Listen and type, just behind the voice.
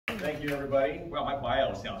Thank you, everybody. Well, my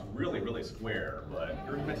bio sounds really square, but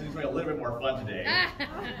you're going to be a little bit more fun today.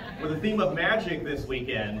 With the theme of magic this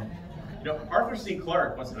weekend, Arthur C.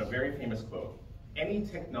 Clarke once had a very famous quote: "Any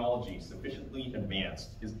technology sufficiently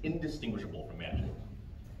advanced is indistinguishable from magic."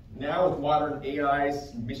 Now with modern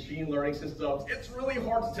AIs, machine learning systems, it's really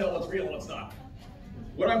hard to tell what's real and what's not.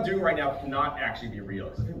 What I'm doing right now cannot actually be real,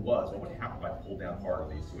 because if it was, what would happen if I pulled down hard on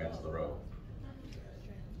these two ends of the rope?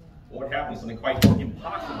 What would happen is something quite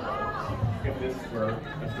impossible if this were a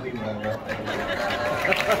really normal. Anyway,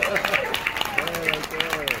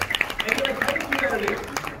 I think you better do. This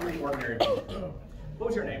is a pretty ordinary people. What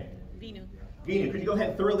was your name? Vinu. Vinu, could you go ahead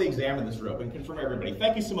and thoroughly examine this rope and confirm everybody?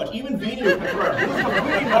 Thank you so much. Even Vinu confirmed. This is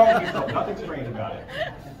completely normal to yourself. Nothing strange about it.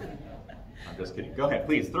 I'm just kidding. Go ahead,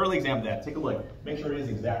 please. Thoroughly examine that. Take a look. Make sure it is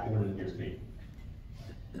exactly what it appears to be.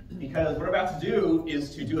 Because what we're about to do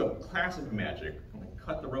is to do a classic magic.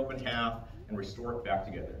 Cut the rope in half and restore it back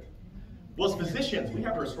together. Well, as physicians, we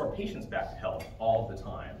have to restore patients back to health all the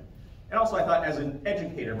time. And also, I thought as an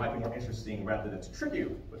educator, it might be more interesting rather than to trick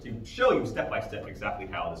you, but to show you step by step exactly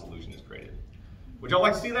how this illusion is created. Would y'all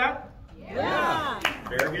like to see that? Yeah.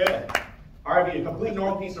 Very good. All right, a complete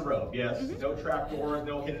normal piece of rope, yes? No trapdoors,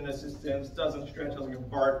 no hidden assistance, doesn't stretch, doesn't come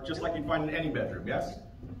apart, just like you'd find in any bedroom, yes?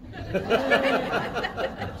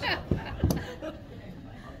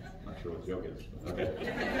 Sure what the joke is. Okay.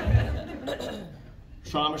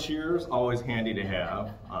 Trauma shears, always handy to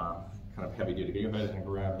have. Kind of heavy duty. Go ahead and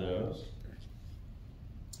grab those.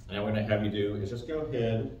 And what I'm going to have you do is just go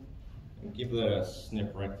ahead and give that a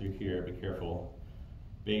snip right through here. Be careful.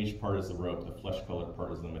 Beige part is the rope, the flesh colored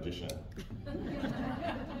part is the magician.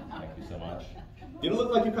 Thank you so much. Did it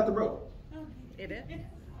look like you cut the rope? It did.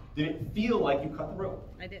 Did it feel like you cut the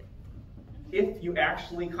rope? I did. If you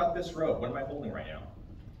actually cut this rope, what am I holding right now?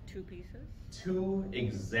 2 pieces. 2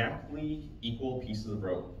 exactly equal pieces of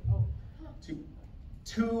rope.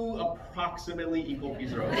 Two approximately equal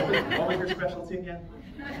pieces of rope. What was your specialty again?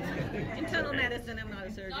 Internal medicine, I'm not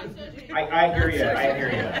a surgeon. I hear you,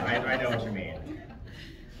 I know what you mean.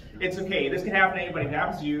 It's okay, this can happen to anybody. If it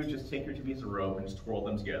happens to you, just take your 2 pieces of rope and just twirl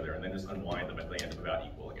them together and then just unwind them at the end of about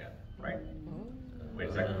equal again, right? Wait,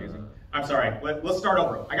 is that confusing? I'm sorry, let's start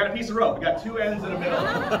over. I got a piece of rope, we got 2 ends in the middle.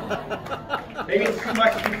 Maybe it's too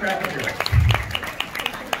much to keep track of here.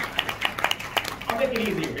 I'll make it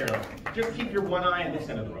easier here. Just keep your one eye on this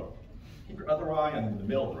end of the rope. Keep your other eye on the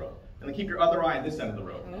middle of the rope. And then keep your other eye on this end of the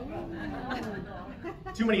rope.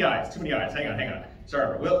 Too many eyes, hang on.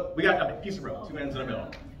 Sorry, we got a piece of rope, 2 ends in the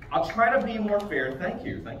middle. I'll try to be more fair, thank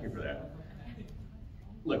you for that.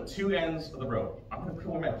 Look, 2 ends of the rope. I'm gonna put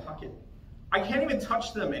them in my pocket. I can't even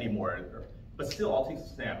touch them anymore, but still I'll take a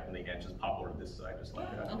snap and the end just pop over to this side, just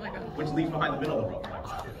like that. Oh my God. Which leaves behind the middle of the rope in my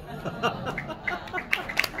pocket.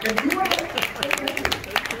 And you want to take a look at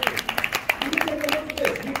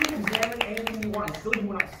this. You can examine anything you want, and still you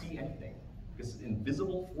will not see anything. Because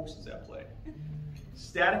invisible forces at play.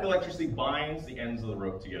 Static electricity binds the ends of the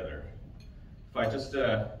rope together. If I just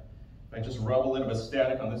rub a little bit of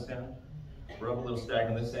static on this end, rub a little static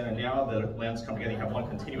on this end, and now the lens come together, you have one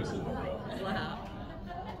continuous loop of rope. Wow.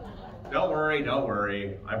 Don't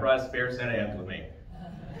worry. I brought a spare set of ends with me.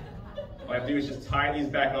 All I have to do is just tie these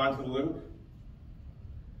back onto the loop,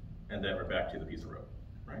 and then we're back to the piece of rope,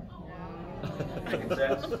 right? Making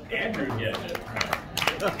sense? Andrew gets it.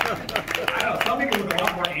 I don't know, some people look a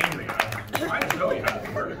lot more angry. I'm trying to show you how this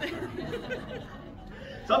works.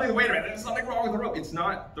 Wait a minute, there's something wrong with the rope. It's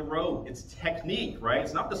not the rope, it's technique, right?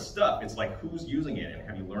 It's not the stuff, it's like who's using it and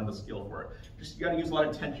have you learned the skill for it. Just, you gotta use a lot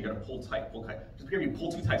of tension, you gotta pull tight. Just because you pull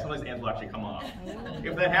too tight, sometimes the ends will actually come off.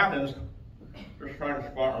 If that happens, just trying to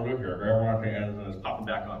spot a loop here, grab one of the ends and just pop them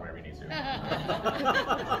back on whenever you need to.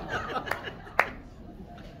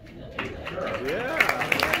 Sure. Yeah.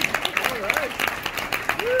 All right.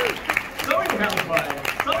 Some people have fun.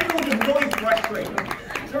 Some people get really frustrated.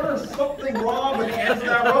 There's something wrong with the ends of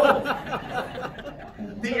that rope.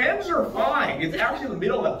 The ends are fine. It's actually the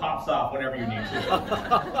middle that pops off whenever you need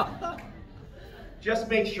to. Just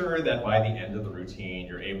make sure that by the end of the routine,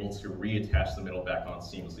 you're able to reattach the middle back on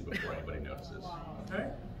seamlessly before anybody notices. Okay?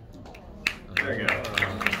 There you go.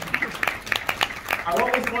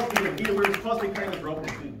 What we're supposed to do, we're supposed to be cutting this rope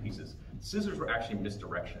into 2 pieces. Scissors were actually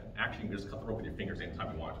misdirection. Actually, you can just cut the rope with your fingers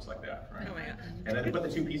anytime you want, just like that, right? Oh my God. And then to put the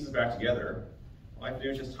 2 pieces back together, all I have to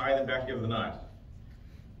do is just tie them back together with a knot.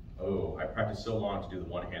 Oh, I practiced so long to do the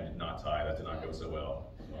one-handed knot tie, that did not go so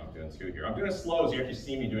well. So I'm doing 2 here. I'm doing it slow as you actually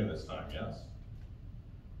see me doing this time, yes?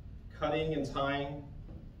 Cutting and tying,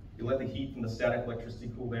 you let the heat from the static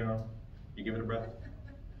electricity cool down, you give it a breath,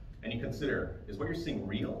 and you consider, is what you're seeing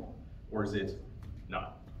real, or is it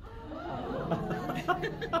not? Let's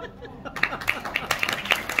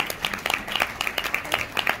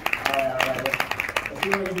see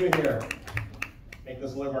what we can do here. Make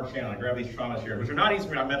this a little more challenging. Grab these trauma chairs, which are not easy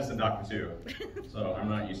for me. I'm a medicine doctor too, so I'm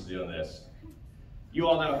not used to doing this. You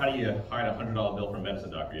all know how do you hide a $100 bill from a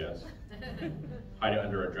medicine doctor, yes? Hide it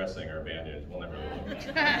under a dressing or a bandage. We'll never know.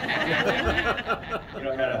 You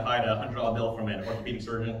know how to hide a $100 bill from an orthopedic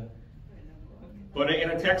surgeon? Put it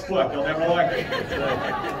in a textbook. They'll never like it.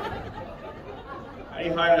 How do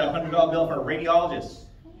you hide a $100 bill from a radiologist?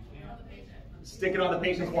 Stick it on the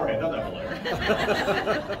patient's forehead. They'll never look.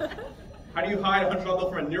 How do you hide a $100 bill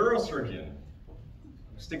from a neurosurgeon?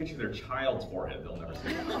 Stick it to their child's forehead. They'll never see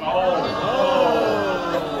it. Oh,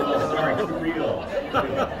 sorry. Too real.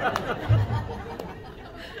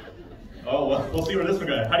 Oh, well, we'll see where this one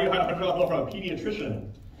goes. How do you hide a $100 bill from a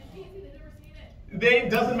pediatrician? It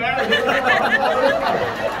doesn't matter. They don't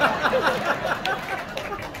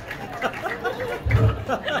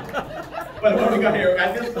But what do we got here?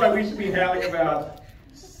 At this point, we should be having about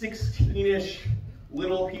 16-ish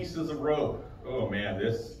little pieces of rope. Oh man,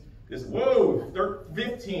 whoa,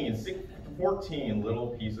 15, 14 little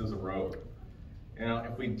pieces of rope. Now,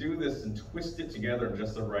 if we do this and twist it together in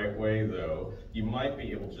just the right way, though, you might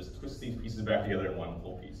be able to just twist these pieces back together in one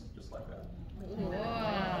full piece, just like that.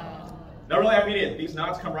 Wow. Not really, I mean it. These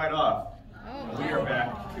knots come right off. Oh, and we are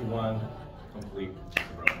back to one complete piece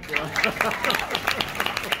of rope.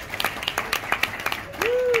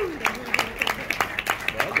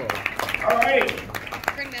 All right.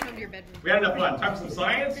 Bring that home to your bedroom. We had enough fun. Time for some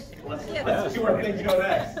science. Let's see where things go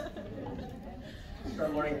next.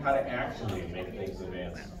 Start learning how to actually make things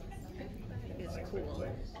advance. Cool.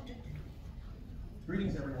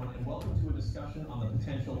 Greetings, everyone, and welcome to a discussion on the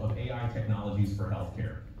potential of AI technologies for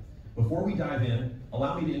healthcare. Before we dive in,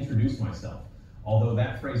 allow me to introduce myself, although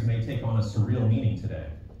that phrase may take on a surreal meaning today.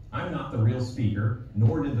 I'm not the real speaker,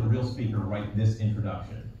 nor did the real speaker write this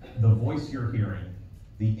introduction. The voice you're hearing,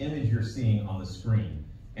 the image you're seeing on the screen,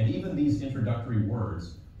 and even these introductory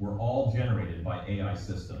words were all generated by AI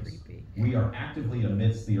systems. We are actively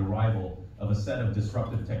amidst the arrival of a set of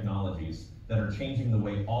disruptive technologies that are changing the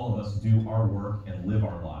way all of us do our work and live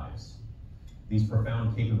our lives. These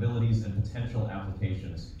profound capabilities and potential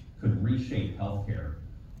applications could reshape healthcare,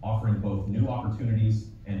 offering both new opportunities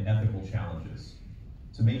and ethical challenges.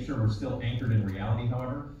 To make sure we're still anchored in reality,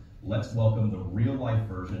 however, let's welcome the real-life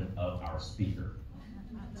version of our speaker.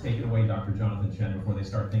 Take it away, Dr. Jonathan Chen, before they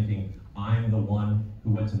start thinking, I'm the one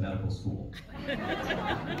who went to medical school.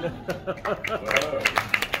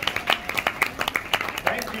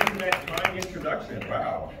 Thank you for that kind introduction.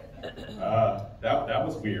 Wow. That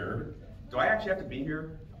was weird. Do I actually have to be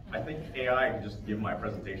here? I think AI can just give my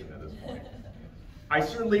presentation at this point. I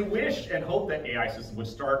certainly wish and hope that AI systems would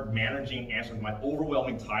start managing answering my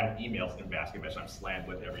overwhelming tide of emails and basket mesh I'm slammed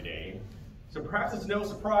with every day. So perhaps it's no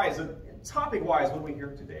surprise that topic-wise, what are we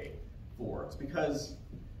here today for? It's because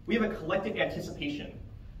we have a collective anticipation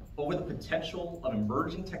over the potential of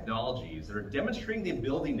emerging technologies that are demonstrating the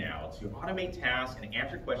ability now to automate tasks and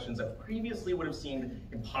answer questions that previously would have seemed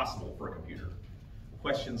impossible for a computer.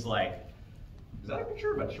 Questions like, is that a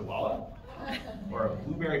picture of a chihuahua? Or a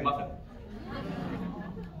blueberry muffin?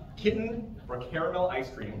 Kitten or caramel ice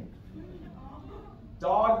cream?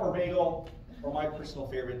 Dog or bagel? Or my personal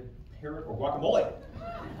favorite, parrot or guacamole?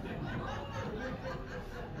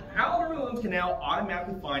 Algorithms can now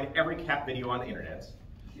automatically find every cat video on the internet,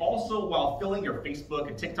 also while filling your Facebook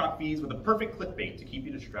and TikTok feeds with the perfect clickbait to keep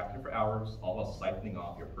you distracted for hours, all while siphoning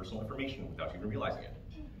off your personal information without you even realizing it.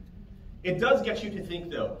 It does get you to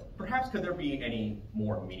think, though, perhaps could there be any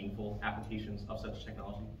more meaningful applications of such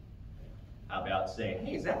technology? How about saying,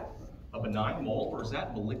 hey, is that a benign mole, or is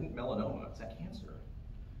that malignant melanoma? Is that cancer?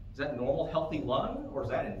 Is that normal, healthy lung, or is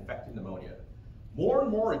that infected pneumonia? More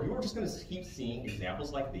and more, you're just going to keep seeing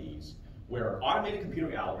examples like these, where automated computer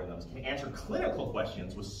algorithms can answer clinical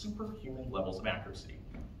questions with superhuman levels of accuracy.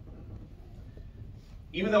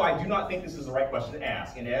 Even though I do not think this is the right question to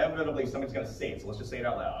ask, inevitably somebody's going to say it, so let's just say it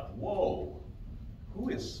out loud. Whoa, who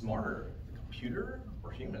is smarter, the computer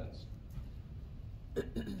or humans?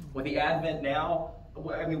 With the advent now,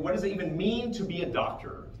 I mean, what does it even mean to be a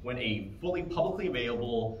doctor when a fully publicly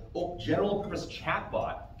available general purpose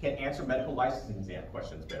chatbot can answer medical licensing exam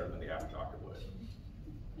questions better than the average doctor would?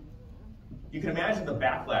 You can imagine the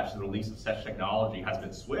backlash to the release of such technology has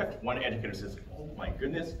been swift. One educator says, oh my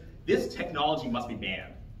goodness, this technology must be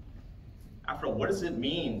banned. After all, what does it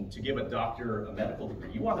mean to give a doctor a medical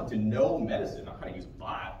degree? You want them to know medicine, not how to use a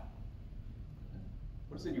bot.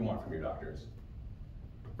 What is it you want from your doctors?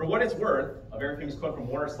 For what it's worth, a very famous quote from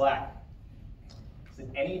Warner Slack Is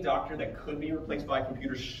it any doctor that could be replaced by a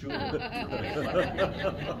computer should be replaced by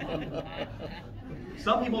a computer?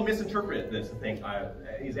 Some people misinterpret this and think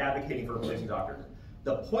he's advocating for replacing doctors.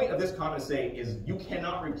 The point of this comment to say is you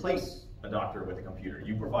cannot replace a doctor with a computer.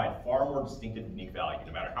 You provide far more distinctive, unique value,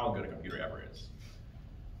 no matter how good a computer ever is.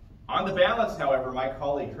 On the balance, however, my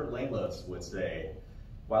colleague Kurt Langlos would say,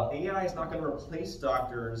 while AI is not going to replace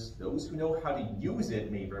doctors, those who know how to use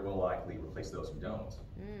it may very well likely replace those who don't.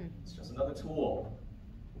 It's just another tool.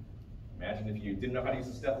 Imagine if you didn't know how to use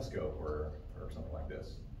a stethoscope or something like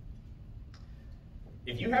this.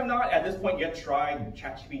 If you have not, at this point, yet tried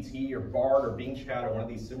ChatGPT or Bard or Bing Chat or one of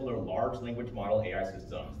these similar large language model AI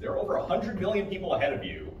systems, there are over 100 million people ahead of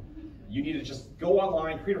you. You need to just go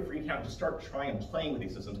online, create a free account, and just start trying and playing with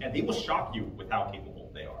these systems, and they will shock you with how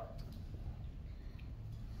capable they are.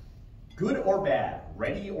 Good or bad,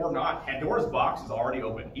 ready or not, Pandora's box is already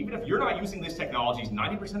open. Even if you're not using these technologies,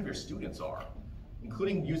 90% of your students are,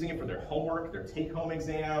 including using it for their homework, their take-home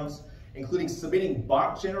exams, including submitting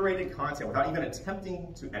bot-generated content without even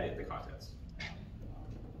attempting to edit the contents.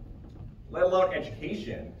 Let alone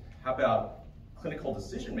education, how about clinical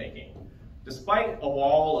decision-making? Despite a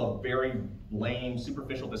wall of very lame,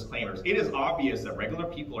 superficial disclaimers, it is obvious that regular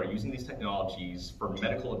people are using these technologies for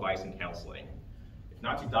medical advice and counseling. If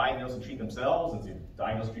not to diagnose and treat themselves, and to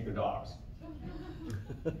diagnose and treat their dogs.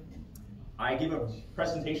 I gave a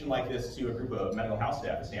presentation like this to a group of medical house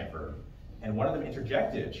staff at Stanford, and one of them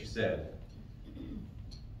interjected. She said,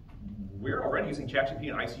 "We're already using ChatGPT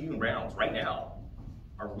in ICU and rounds right now.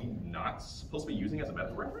 Are we not supposed to be using it as a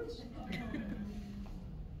medical reference?"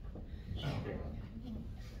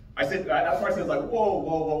 I said, that's why I said, like,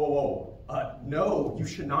 whoa. No, you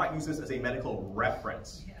should not use this as a medical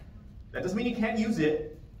reference. That doesn't mean you can't use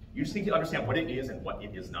it. You just need to understand what it is and what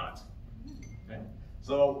it is not. Okay?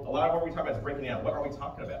 So a lot of what we talk about is breaking down. What are we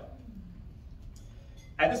talking about?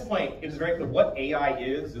 At this point, it is very clear what AI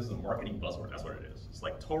is. This is a marketing buzzword. That's what it is. It's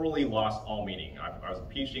like totally lost all meaning. I was a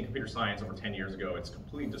PhD in computer science over 10 years ago. It's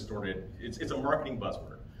completely distorted. It's a marketing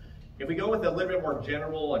buzzword. If we go with a little bit more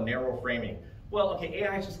general and narrow framing, well, okay,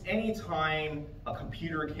 AI is just any time a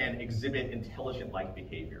computer can exhibit intelligent-like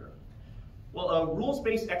behavior. Well, a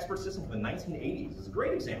rules-based expert system from the 1980s is a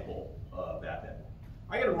great example of that then.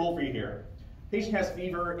 I got a rule for you here. Patient has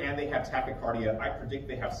fever and they have tachycardia. I predict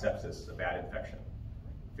they have sepsis, a bad infection.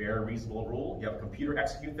 Very reasonable rule. You have a computer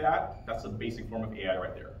execute that. That's a basic form of AI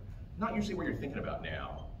right there. Not usually what you're thinking about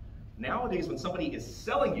now. Nowadays, when somebody is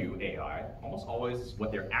selling you AI, almost always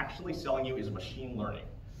what they're actually selling you is machine learning.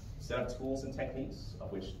 A set of tools and techniques,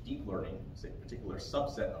 of which deep learning is a particular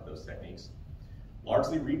subset of those techniques.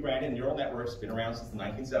 Largely rebranded neural networks, been around since the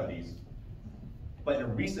 1970s, but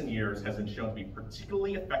in recent years has been shown to be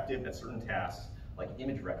particularly effective at certain tasks like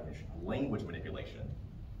image recognition, language manipulation.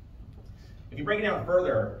 If you break it down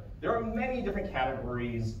further, there are many different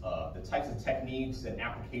categories of the types of techniques and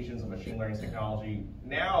applications of machine learning technology.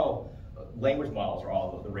 Now, language models are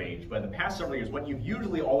all the rage, but in the past several years, what you've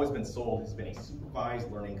usually always been sold has been a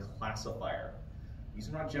supervised learning classifier. These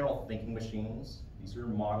are not general thinking machines. These are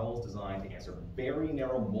models designed to answer very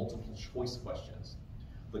narrow multiple choice questions.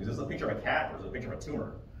 Look, is this a picture of a cat or is it a picture of a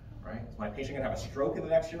tumor? Right? Is my patient going to have a stroke in the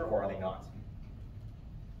next year or are they not?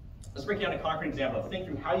 Let's break down a concrete example of think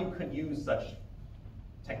through how you could use such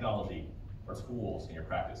technology or tools in your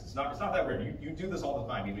practice. It's not that weird. You do this all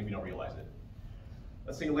the time even if you don't realize it.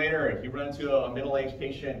 Let's say later, if you run into a middle-aged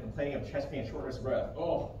patient complaining of chest pain, shortness of breath,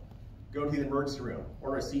 go to the emergency room,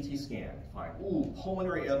 order a CT scan, find,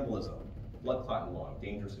 pulmonary embolism, blood clot in the lung,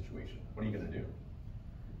 dangerous situation. What are you going to do?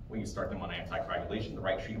 Well, you start them on anticoagulation, the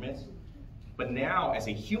right treatment. But now, as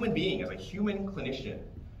a human being, as a human clinician,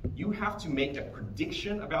 you have to make a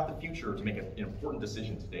prediction about the future to make an important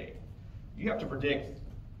decision today. You have to predict,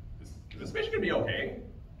 is this patient going to be okay?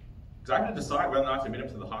 Because I'm going to decide whether or not to admit him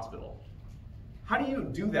to the hospital. How do you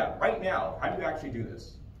do that right now? How do you actually do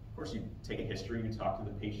this? Of course, you take a history, you talk to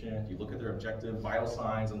the patient, you look at their objective vital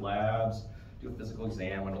signs and labs, do a physical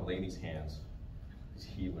exam. I'm going to lay these hands, these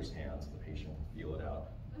healer's hands, on the patient, feel it out.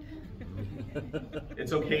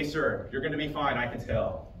 It's okay, sir. You're going to be fine, I can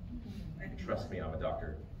tell. Trust me, I'm a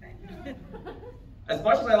doctor. As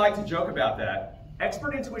much as I like to joke about that,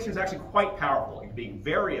 expert intuition is actually quite powerful. It can be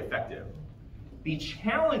very effective. The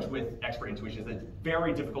challenge with expert intuition is that it's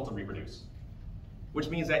very difficult to reproduce, which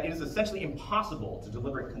means that it is essentially impossible to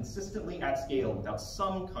deliver it consistently at scale without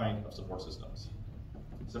some kind of support systems.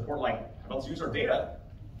 Support like, let's use our data.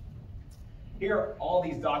 Here, all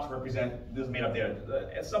these dots represent this made up data.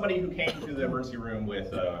 As somebody who came to the emergency room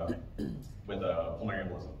with a pulmonary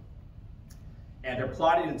embolism. And they're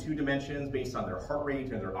plotted in 2 dimensions based on their heart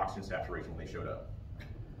rate and their oxygen saturation when they showed up.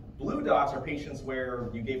 Blue dots are patients where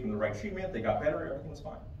you gave them the right treatment, they got better, everything was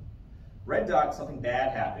fine. Red dots, something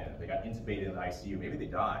bad happened. They got intubated in the ICU, maybe they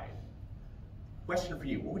died. Question for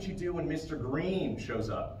you, what would you do when Mr. Green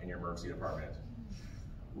shows up in your emergency department?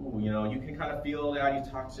 Ooh, you know, you can kind of feel that,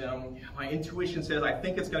 you talk to him, yeah, my intuition says, I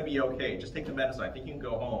think it's gonna be okay, just take the medicine, I think you can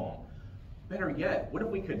go home. Better yet, what if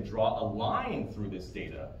we could draw a line through this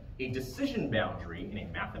data, a decision boundary in a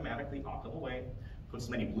mathematically optimal way, put as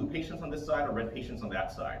many blue patients on this side or red patients on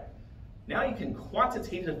that side. Now you can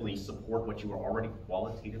quantitatively support what you are already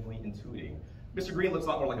qualitatively intuiting. Mr. Green looks a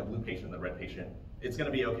lot more like a blue patient than a red patient. It's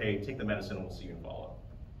gonna be okay, take the medicine and we'll see you in follow-up.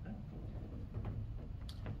 Okay.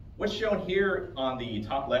 What's shown here on the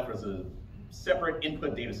top left is a separate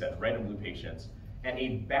input data sets, red and blue patients, and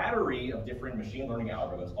a battery of different machine learning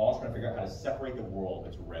algorithms, all trying to figure out how to separate the world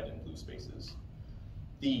into red and blue spaces.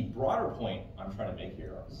 The broader point I'm trying to make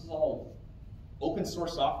here, this is all open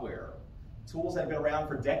source software, tools that have been around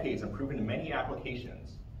for decades and proven in many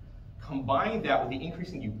applications. Combine that with the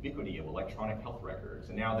increasing ubiquity of electronic health records,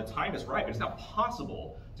 and now the time is right, but it's now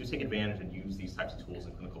possible to take advantage and use these types of tools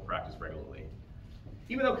in clinical practice regularly.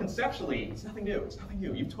 Even though conceptually, it's nothing new,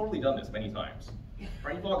 You've totally done this many times.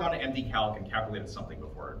 Right? You've all gone to MD-Calc and calculated something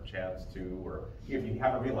before, Chad's too, or if you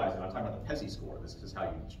haven't realized it, I'm talking about the PESI score. This is how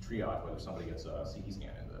you triage whether somebody gets a CT scan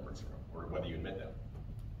in the emergency room, or whether you admit them.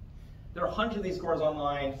 There are hundreds of these scores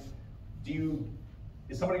online.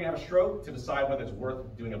 Is somebody gonna have a stroke to decide whether it's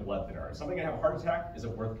worth doing a blood thinner? Is somebody gonna have a heart attack? Is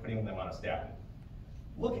it worth putting them on a statin?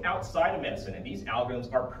 Look outside of medicine, and these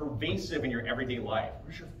algorithms are pervasive in your everyday life.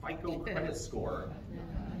 Where's your FICO credit score?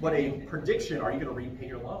 But a prediction, are you gonna repay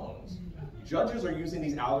your loans? Judges are using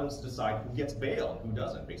these algorithms to decide who gets bail and who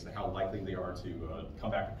doesn't, based on how likely they are to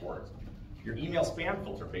come back to court. Your email spam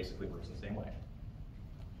filter basically works the same way.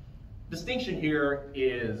 Distinction here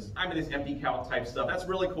is, this MD-Calc type stuff, that's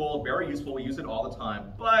really cool, very useful, we use it all the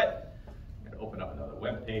time, but you're gonna open up another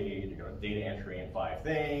web page, you're gonna data entry in 5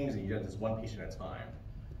 things, and you get this one patient at a time.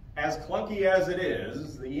 As clunky as it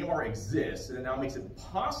is, the EMR exists, and it now makes it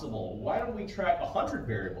possible. Why don't we track 100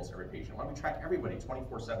 variables every patient? Why don't we track everybody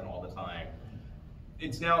 24/7 all the time?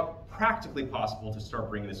 It's now practically possible to start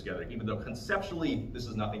bringing this together, even though conceptually this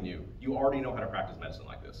is nothing new. You already know how to practice medicine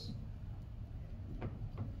like this.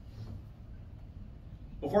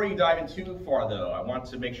 Before you dive in too far though, I want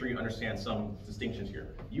to make sure you understand some distinctions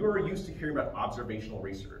here. You are used to hearing about observational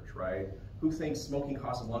research, right? Who thinks smoking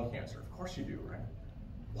causes lung cancer? Of course you do, right?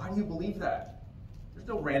 Why do you believe that? There's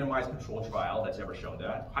no randomized control trial that's ever shown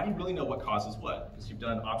that. How do you really know what causes what? Because you've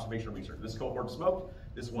done observational research. This cohort smoked,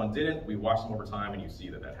 this one didn't. We watched them over time and you see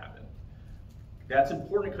that that happened. That's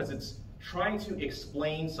important because it's trying to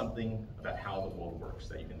explain something about how the world works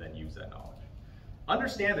that you can then use that knowledge.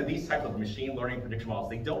 Understand that these types of machine learning prediction models,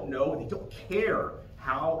 they don't know, they don't care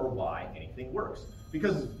how or why anything works.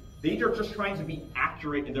 Because they are just trying to be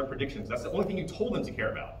accurate in their predictions. That's the only thing you told them to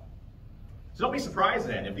care about. So don't be surprised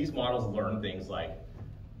then if these models learn things like,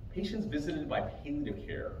 patients visited by palliative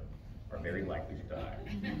care are very likely to die.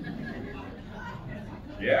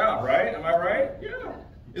 Yeah, right? Am I right? Yeah.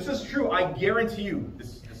 This is true. I guarantee you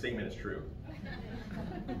this statement is true.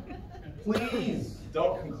 Please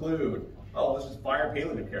don't conclude, oh, let's just fire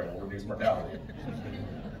palliative care and we'll reduce mortality.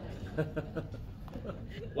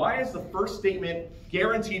 Why is the first statement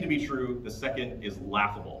guaranteed to be true, the second is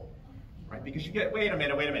laughable? Right? Because you get, wait a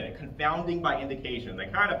minute, confounding by indication. The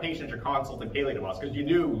kind of patient you're consulting palliative was because you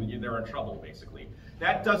knew they're in trouble, basically.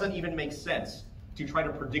 That doesn't even make sense to try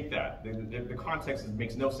to predict that. The context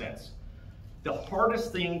makes no sense. The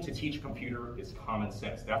hardest thing to teach a computer is common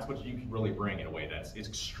sense. That's what you can really bring in a way it's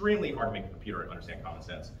extremely hard to make a computer understand common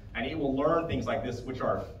sense. And it will learn things like this, which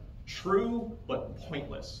are true but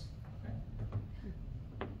pointless. Okay?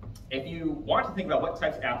 If you want to think about what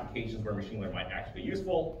types of applications where machine learning might actually be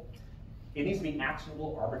useful, it needs to be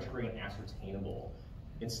actionable, arbitrary, and ascertainable.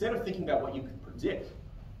 Instead of thinking about what you can predict,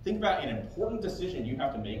 think about an important decision you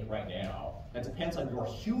have to make right now that depends on your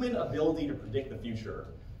human ability to predict the future.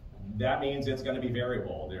 That means it's going to be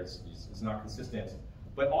variable. It's not consistent.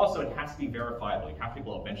 But also, it has to be verifiable. You have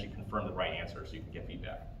people eventually confirm the right answer so you can get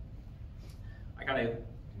feedback. I kind of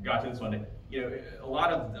got to this one. A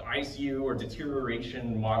lot of the ICU or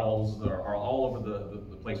deterioration models are all over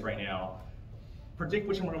the place right now. Predict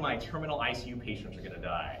which one of my terminal ICU patients are going to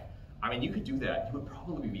die. You could do that. You would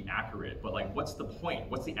probably be accurate, but what's the point?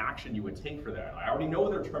 What's the action you would take for that? I already know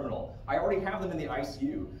they're terminal. I already have them in the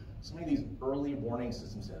ICU. So many of these early warning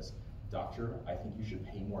systems says, doctor, I think you should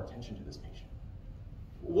pay more attention to this patient.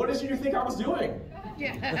 What did you think I was doing?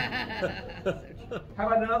 How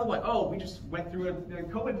about another one? Oh, we just went through a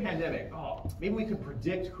COVID pandemic. Oh, maybe we could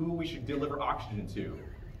predict who we should deliver oxygen to.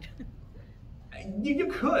 You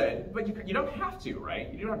could, but you don't have to,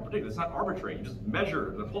 right? You don't have to predict. It's not arbitrary. You just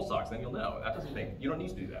measure the pulse ox, then you'll know. That doesn't make, you don't need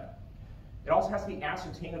to do that. It also has to be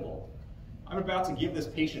ascertainable. I'm about to give this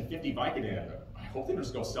patient 50 Vicodin. I hope they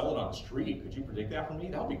just go sell it on the street. Could you predict that for me?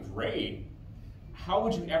 That would be great. How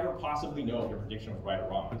would you ever possibly know if your prediction was right or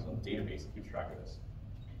wrong? There's no database that keeps track of this.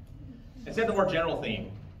 Instead, the more general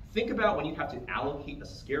theme, think about when you have to allocate a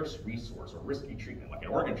scarce resource or risky treatment, like an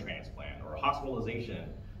organ transplant or a hospitalization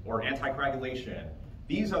or anticoagulation.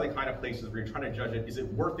 These are the kind of places where you're trying to judge it. Is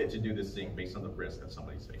it worth it to do this thing based on the risk that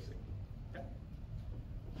somebody's facing? Okay.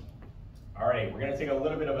 All right, we're going to take a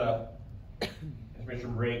little bit of a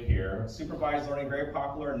intermission break here. Supervised learning, very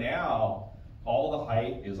popular now. All the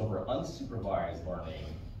hype is over unsupervised learning.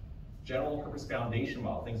 General purpose foundation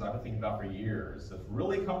model, things I've been thinking about for years, have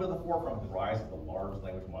really come to the forefront with the rise of the large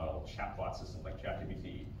language model chatbot systems like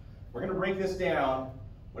ChatGPT. We're going to break this down.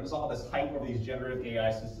 What is all this hype over these generative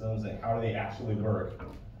AI systems and how do they actually work?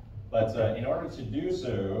 But in order to do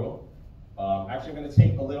so, actually I'm going to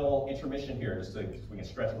take a little intermission here just so we can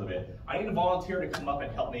stretch a little bit. I need a volunteer to come up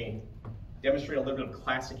and help me demonstrate a little bit of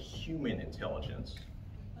classic human intelligence.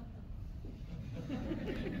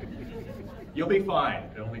 You'll be fine.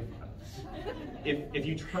 It'll be fine. If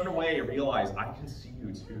you turn away and realize I can see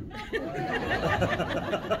you too.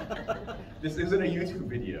 This isn't a YouTube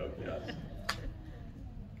video, yes.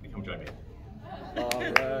 Can you come join me? All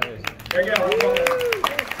right. There you go.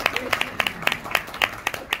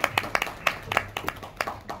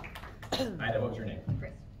 Hi there, what was your name?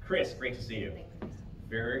 Chris. Chris, great to see you.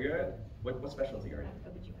 Very good. What specialty are you?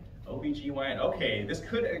 OBGYN. Okay, this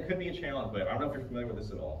could be a challenge, but I don't know if you're familiar with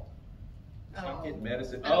this at all. Pocket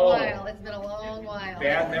medicine. It's been a while. It's been a long while.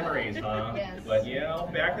 Bad memories, huh? Yes. But you know,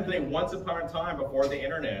 back in the day, once upon a time, before the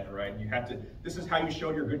internet, right? You had to. This is how you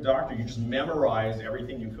showed you're a good doctor. You just memorized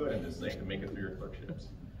everything you could in this thing to make it through your clerkships.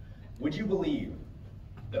 Would you believe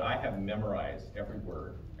that I have memorized every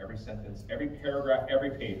word, every sentence, every paragraph,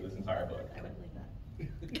 every page of this entire book? I would believe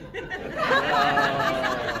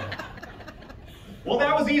that. Well,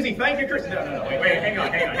 that was easy. Thank you, Chris. No, wait,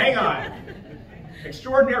 hang on.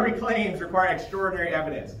 Extraordinary claims require extraordinary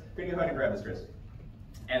evidence. Could you go ahead and grab this, Chris?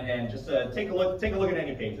 And then just take a look at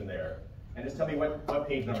any page in there, and just tell me what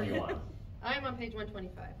page number you're on. I'm on page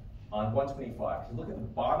 125. On 125. So look at the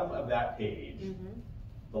bottom of that page. Mm-hmm.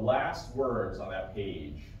 The last words on that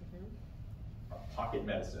page are pocket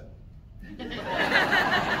medicine.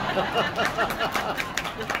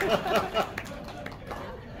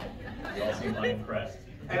 You all seem unimpressed.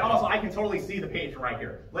 And also, I can totally see the page from right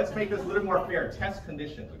here. Let's make this a little more fair. Test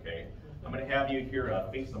conditions, okay? I'm going to have you here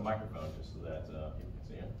face the microphone just so that people can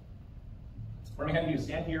see it. We're going to have you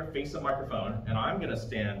stand here, face the microphone, and I'm going to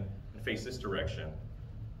stand and face this direction.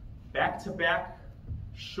 Back to back,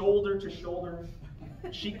 shoulder to shoulder,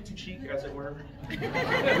 cheek to cheek, as it were.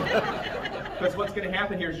 Because what's going to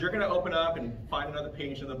happen here is you're going to open up and find another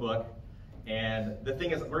page in the book. And the thing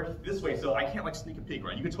is, we're this way, so I can't like sneak a peek,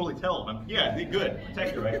 right? You can totally tell them. Yeah, good,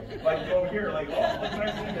 protect you, right? Like go over here, like, oh, what can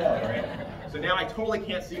I see now, right? So now I totally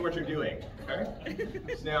can't see what you're doing, okay?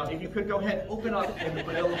 So now, if you could go ahead, open up in the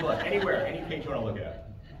vanilla book, anywhere, any page you want to look at.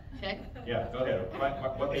 Check. Yeah, go ahead.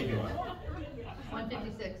 What page are you on?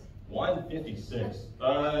 156. 156.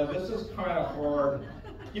 This is kind of hard.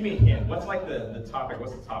 Give me a hint. What's like the topic?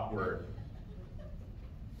 What's the top word?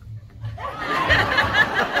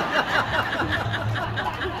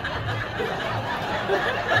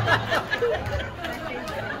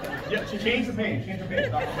 Yeah, change the page.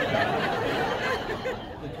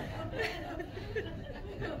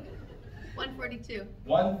 142.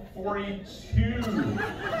 142.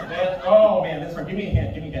 Oh man, this one. Give me a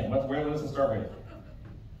hint. Where does it start with?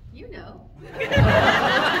 You know.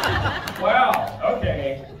 Wow.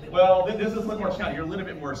 Okay. Well, this is a little more challenging. You're a little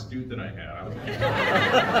bit more astute than I had.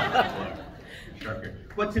 Sharp here.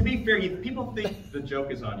 But to be fair, people think the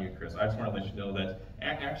joke is on you, Chris. I just want to let you know that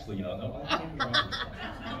actually, no, I think you're on.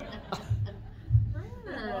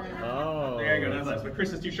 Oh. There you go. That's nice. But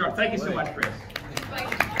Chris is too sharp. Thank you so much, Chris.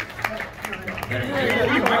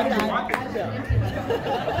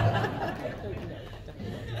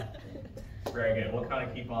 Very good. We'll kind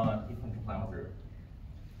of keep on plowing through.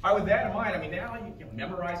 All right, with that in mind, I mean, now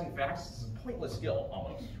memorizing facts is a pointless skill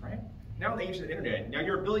almost, right? Now in the age of the internet, now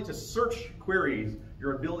your ability to search queries,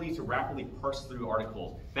 your ability to rapidly parse through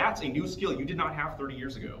articles, that's a new skill you did not have 30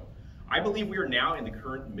 years ago. I believe we are now in the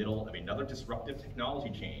current middle of another disruptive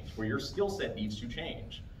technology change where your skill set needs to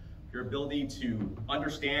change. Your ability to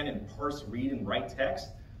understand and parse, read, and write text,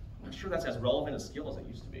 I'm not sure that's as relevant a skill as it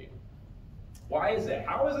used to be. Why is that?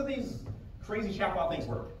 How is it these crazy chatbot things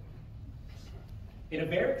work? In a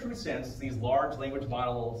very true sense, these large language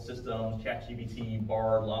model systems, ChatGPT,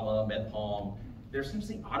 Bard, Llama, MedPalm, they're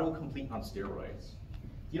essentially autocomplete on steroids.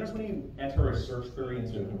 You notice when you enter a search query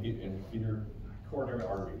into a computer coronary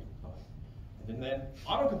artery, and then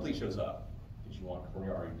autocomplete shows up. Did you want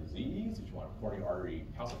coronary artery disease? Did you want coronary artery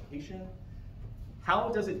calcification? How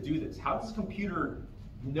does it do this? How does the computer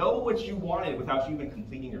know what you wanted without you even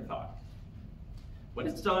completing your thought? What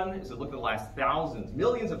it's done is it looked at the last thousands,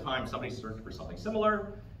 millions of times somebody searched for something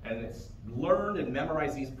similar, and it's learned and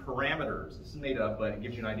memorized these parameters. This is made up, but it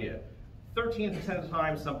gives you an idea. 13% of the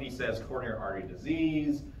time somebody says coronary artery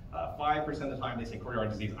disease, 5% of the time they say coronary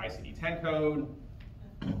artery disease ICD-10 code.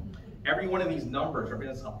 Every one of these numbers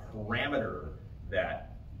represents a parameter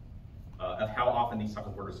that, of how often these types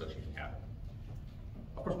of word associations happen.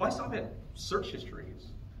 Of course, why stop at search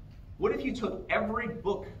histories? What if you took every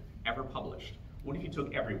book ever published? What if you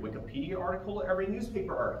took every Wikipedia article, every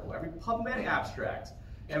newspaper article, every PubMed abstract,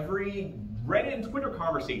 every Reddit and Twitter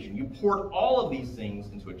conversation, you poured all of these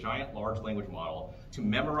things into a giant large language model to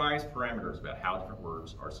memorize parameters about how different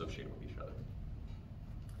words are associated with each other.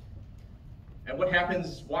 And what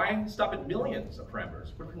happens, why stop at millions of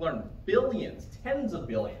parameters? What if we learn billions, tens of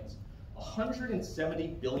billions, 170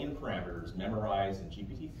 billion parameters memorized in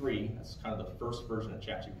GPT-3, that's kind of the first version of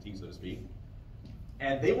ChatGPT, so to speak.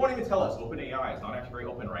 And they won't even tell us, OpenAI is not actually very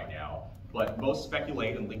open right now, but most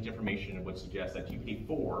speculate and leaked information would suggest that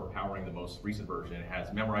GPT-4, powering the most recent version,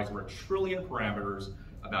 has memorized over 1 trillion parameters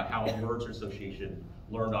about how words or association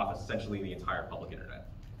learned off essentially the entire public internet.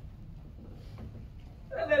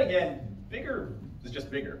 And then again, bigger is just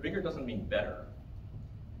bigger. Bigger doesn't mean better.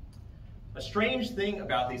 A strange thing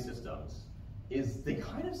about these systems is they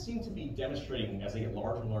kind of seem to be demonstrating, as they get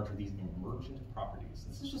larger and larger, these emergent properties.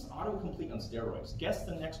 This is just autocomplete on steroids. Guess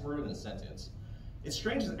the next word in the sentence. It's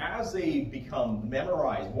strange that as they become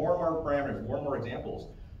memorized, more and more parameters, more and more examples,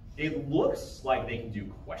 it looks like they can do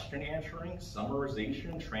question answering,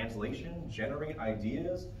 summarization, translation, generate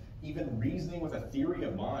ideas, even reasoning with a theory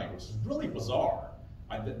of mind, which is really bizarre.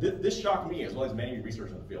 This shocked me, as well as many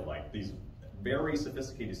researchers in the field, like these very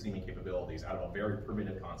sophisticated seeming capabilities out of a very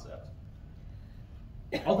primitive concept.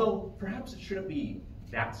 Although, perhaps it shouldn't be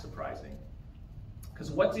that surprising.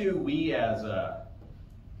 Because what do we as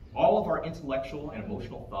all of our intellectual and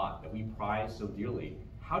emotional thought that we prize so dearly,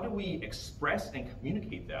 how do we express and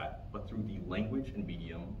communicate that but through the language and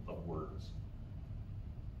medium of words?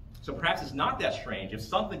 So perhaps it's not that strange if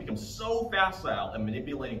something becomes so facile at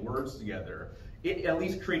manipulating words together, it at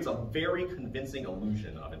least creates a very convincing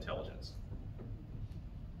illusion of intelligence.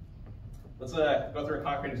 Let's go through a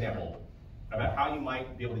concrete example about how you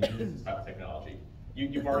might be able to use this type of technology.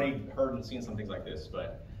 You've already heard and seen some things like this,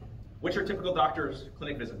 but what's your typical doctor's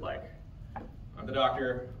clinic visit like? I'm the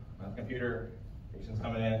doctor, I'm on the computer, patient's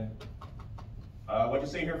coming in. What'd you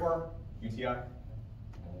stay here for? UTI?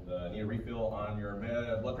 And, need a refill on your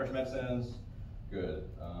blood pressure medicines? Good.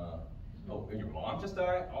 Oh, your mom just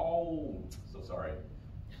died? Oh, so sorry.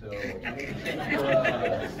 So, you need to check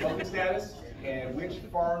your smoking status? And which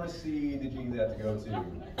pharmacy did you need that to go to?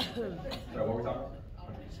 Sorry, what were we talking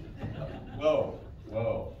about? Whoa,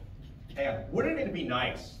 whoa. And wouldn't it be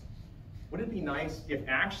nice? Wouldn't it be nice if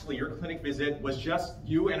actually your clinic visit was just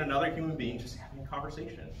you and another human being just having a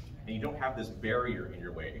conversation, and you don't have this barrier in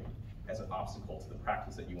your way as an obstacle to the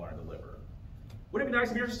practice that you want to deliver? Wouldn't it be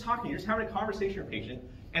nice if you're just talking, you're just having a conversation with your patient,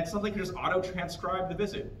 and something can just auto-transcribe the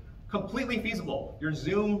visit? Completely feasible. Your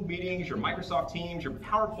Zoom meetings, your Microsoft Teams, your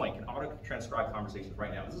PowerPoint can auto-transcribe conversations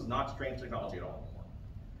right now. This is not strange technology at all anymore.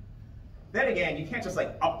 Then again, you can't just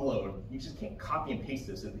like upload, you just can't copy and paste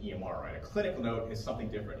this in the EMR, right? A clinical note is something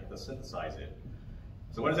different. You have to synthesize it.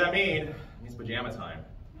 So what does that mean? It means pajama time.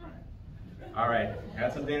 All right,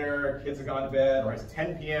 had some dinner, kids have gone to bed, or it's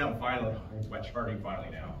 10 p.m. finally. My charting finally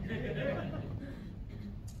now.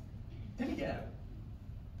 Then again,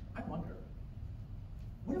 I wonder,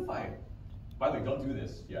 what if I, by the way, don't do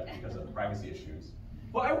this yet because of privacy issues,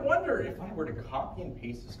 but I wonder if I were to copy and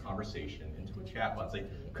paste this conversation into a chatbot and say,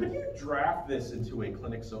 could you draft this into a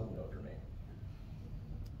clinic soap note for me?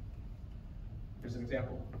 Here's an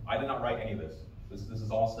example. I did not write any of this. This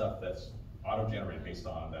is all stuff that's auto-generated based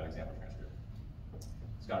on that example transcript.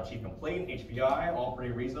 It's got a chief complaint, HPI, all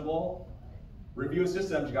pretty reasonable. Review of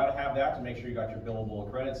systems, you gotta have that to make sure you got your billable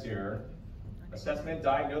credits here. Assessment,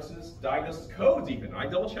 diagnosis codes even. I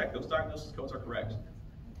double check, those diagnosis codes are correct.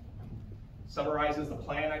 Summarizes the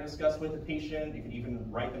plan I discussed with the patient. You can even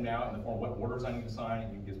write them out in the form of what orders I need to sign,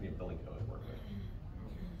 and it gives me a billing code to work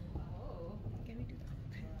with. Oh, can we do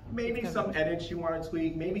that? Maybe some edits you want to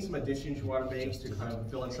tweak, maybe some additions you want to make to kind of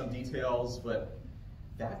fill in some details, but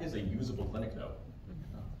that is a usable clinic note.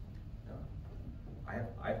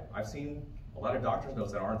 I've seen a lot of doctor's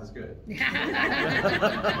notes that aren't as good. You're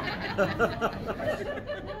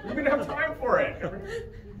going to have time for it.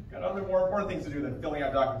 Got other more important things to do than filling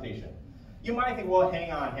out documentation. You might think, well,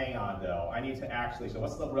 hang on, though. I need to actually, so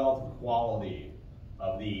what's the relative quality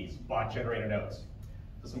of these bot-generated notes?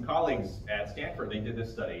 So some colleagues at Stanford, they did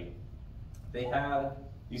this study. They had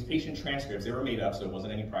these patient transcripts. They were made up, so it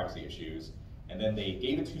wasn't any privacy issues. And then they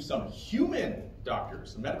gave it to some human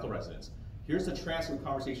doctors, some medical residents. Here's the transcript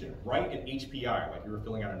conversation. Write an HPI, like you were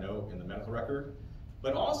filling out a note in the medical record.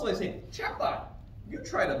 But also they say, chatbot, you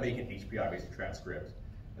try to make an HPI-based transcript.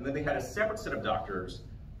 And then they had a separate set of doctors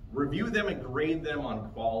review them and grade them on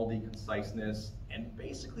quality, conciseness, and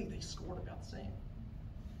basically they scored about the same.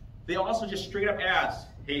 They also just straight up asked,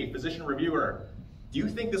 hey, physician reviewer, do you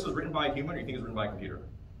think this was written by a human or do you think it was written by a computer?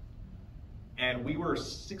 And we were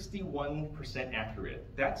 61% accurate.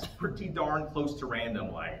 That's pretty darn close to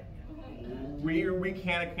random. Like, we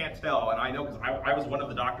can't tell, and I know because I was one of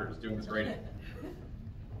the doctors doing this grading.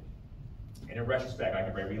 And in retrospect, I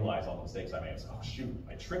can realize all the mistakes I made. So, oh shoot,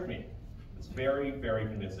 it tricked me. It's very, very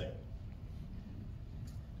convincing.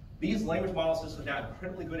 These language model systems are now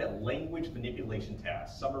incredibly good at language manipulation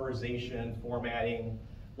tasks, summarization, formatting.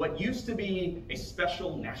 What used to be a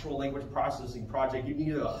special natural language processing project, you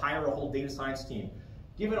needed to hire a whole data science team.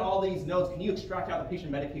 Given all these notes, can you extract out the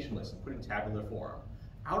patient medication list and put it in tabular form?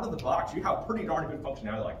 Out of the box, you have pretty darn good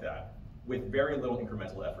functionality like that with very little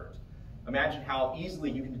incremental effort. Imagine how easily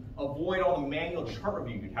you can avoid all the manual chart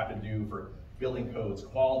review you'd have to do for billing codes,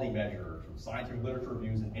 quality measures, scientific literature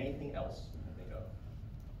reviews, and anything else you can think of.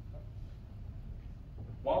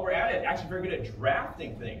 While we're at it, actually very good at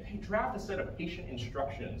drafting things. Hey, draft a set of patient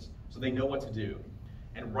instructions so they know what to do.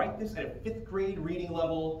 And write this at a 5th grade reading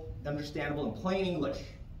level, understandable in plain English.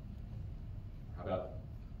 How about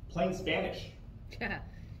plain Spanish? How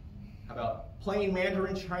about plain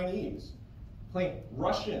Mandarin Chinese? Plain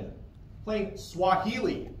Russian? Plain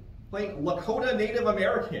Swahili? Plain Lakota Native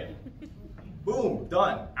American? Boom,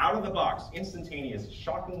 done, out of the box, instantaneous,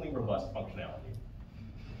 shockingly robust functionality.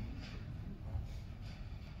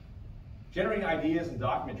 Generating ideas and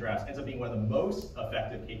document drafts ends up being one of the most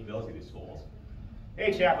effective capabilities of these tools.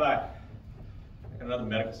 Hey, chatbot. Another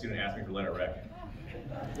medical student asked me for letter rec.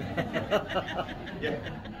 Yeah.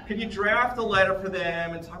 Could you draft a letter for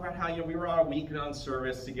them and talk about how we were on a week on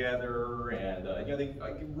service together, and they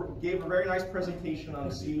gave a very nice presentation on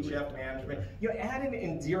CHF management. Add an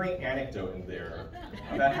endearing anecdote in there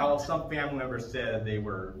about how some family members said they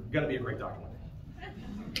were going to be a great doctor one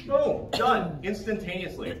day. Boom, done,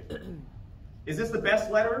 instantaneously. Is this the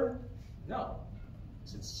best letter? No.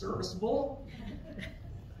 Is it serviceable?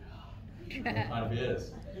 It kind of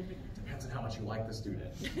is. Depends on how much you like the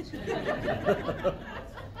student.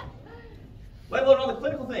 Let alone all the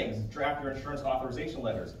clinical things. Draft your insurance authorization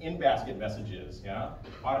letters, in-basket messages,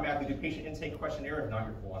 automatically do patient intake questionnaire if not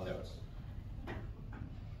your full-on notes.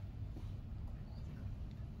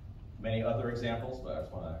 Many other examples, but I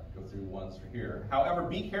just want to go through ones for here. However,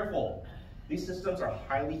 be careful. These systems are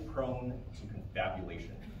highly prone to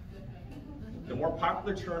confabulation. The more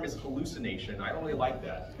popular term is hallucination. I don't really like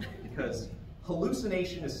that because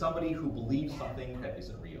hallucination is somebody who believes something that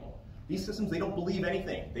isn't real. These systems, they don't believe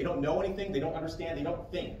anything. They don't know anything, they don't understand, they don't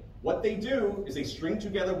think. What they do is they string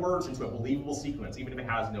together words into a believable sequence, even if it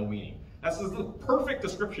has no meaning. That's the perfect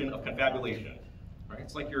description of confabulation. Right?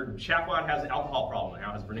 It's like your chatbot has an alcohol problem and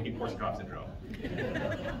now has Wernicke-Korsakoff syndrome.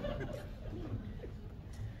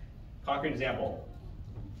 Concrete example.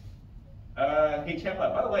 Hey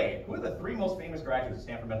chatbot, by the way, who are the 3 most famous graduates of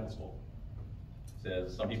Stanford Medical School?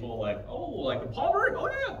 Says some people like Paul Berg, oh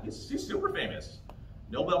yeah, he's super famous.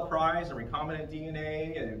 Nobel Prize in recombinant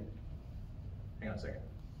DNA. Hang on a second.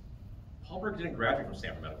 Paul Berg didn't graduate from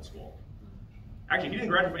Stanford Medical School. Actually, he didn't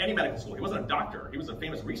graduate from any medical school. He wasn't a doctor. He was a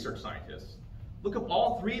famous research scientist. Look up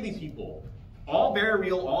all 3 of these people. All very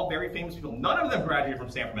real, all very famous people. None of them graduated from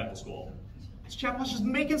Stanford Medical School. This chatbot's just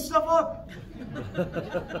making stuff up.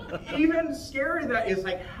 Even scarier that is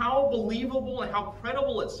like how believable and how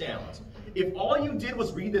credible it sounds. If all you did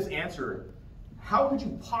was read this answer, how could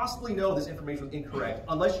you possibly know this information was incorrect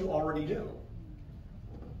unless you already knew?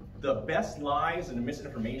 The best lies and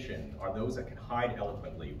misinformation are those that can hide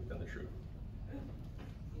eloquently within the truth.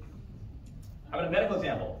 How about a medical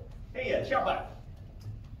example? Hey, chatbot,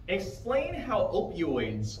 explain how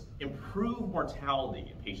opioids improve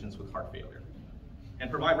mortality in patients with heart failure, and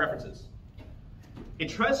provide references. It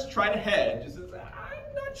tries to hedge. It says,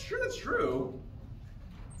 I'm not sure that's true,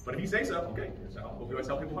 but if you say so, okay, here's how opioids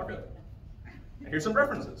help people with heart failure. And here's some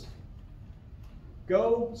references.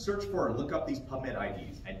 Go search for, look up these PubMed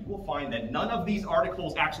IDs, and you will find that none of these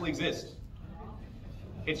articles actually exist.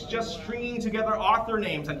 It's just stringing together author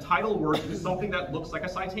names and title words into something that looks like a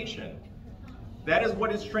citation. That is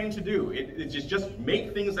what it's trained to do. It's just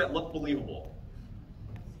make things that look believable.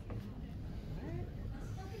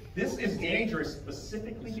 This is dangerous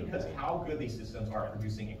specifically because how good these systems are at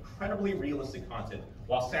producing incredibly realistic content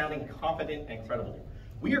while sounding confident and credible.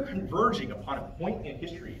 We are converging upon a point in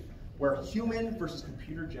history where human versus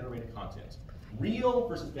computer-generated content, real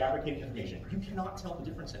versus fabricated information, you cannot tell the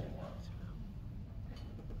difference anymore.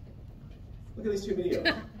 Look at these two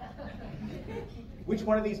videos. Which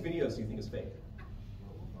one of these videos do you think is fake?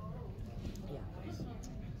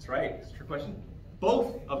 That's right, it's a trick question.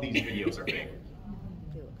 Both of these videos are fake.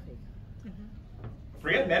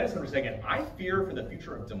 Forget medicine for a second. I fear for the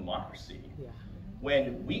future of democracy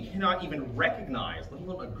when we cannot even recognize, let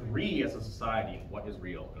alone agree as a society, what is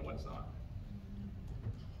real and what's not.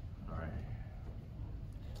 All right.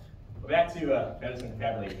 Back to medicine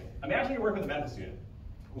confabulation. Imagine you're working with a medical student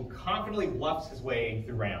who confidently bluffs his way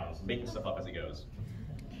through rounds, making stuff up as he goes.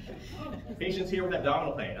 Patients here with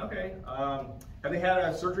abdominal pain. Okay. Have they had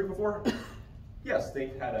a surgery before? Yes,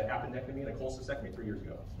 they've had an appendectomy and a cholecystectomy 3 years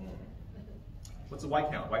ago. What's the white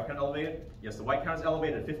count? White count elevated? Yes, the white count is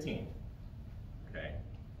elevated at 15. Okay.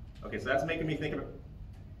 Okay, so that's making me think of it.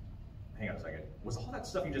 Hang on a second. Was all that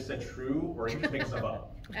stuff you just said true, or are you just making stuff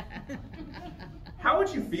up? How would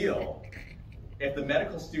you feel if the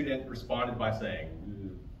medical student responded by saying,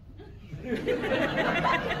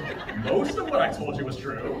 most of what I told you was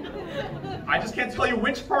true. I just can't tell you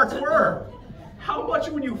which parts were. How much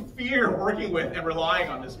would you fear working with and relying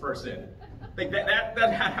on this person? Like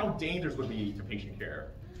how dangerous would be to patient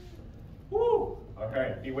care? Woo!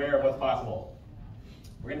 Okay, beware of what's possible.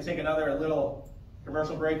 We're going to take another little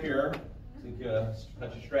commercial break here. So you can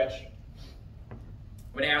touch a stretch. I'm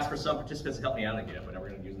going to ask for some participants to help me out again, but then we're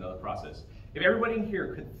going to use another process. If everybody in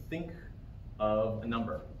here could think of a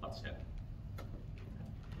number up to 10.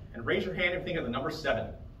 And raise your hand if you think of the number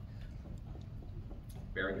 7.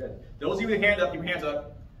 Very good. Those of you with hand up, keep your hands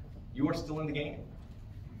up. You are still in the game.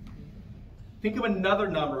 Think of another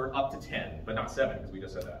number up to 10, but not 7, because we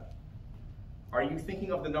just said that. Are you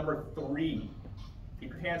thinking of the number 3? Keep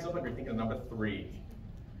your hands up if you're thinking of number 3.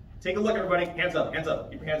 Take a look, everybody. Hands up, hands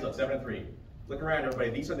up. Keep your hands up, 7 and 3. Look around, everybody.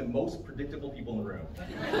 These are the most predictable people in the room.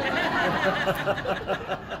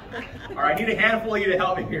 All right, I need a handful of you to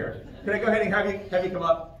help me here. Can I go ahead and have you come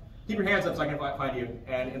up? Keep your hands up so I can find you.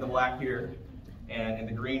 And in the black here, and in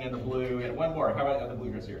the green and the blue, and one more. How about the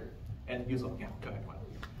blue dress here? And use them. Yeah, go ahead, come on.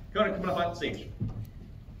 Go ahead, come on stage.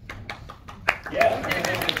 Yeah.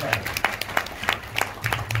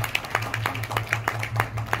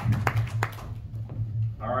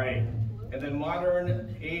 All right. In the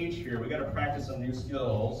modern age here, we got to practice some new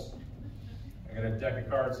skills. I got a deck of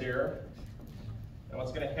cards here. And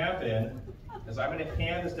what's going to happen is I'm going to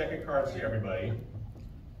hand this deck of cards to everybody,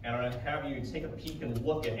 and I'm going to have you take a peek and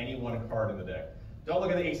look at any one card in the deck. Don't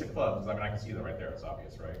look at the ace of clubs, because I can see them right there. It's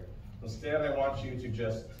obvious, right? Instead, I want you to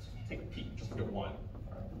just take a peek. Just look at one.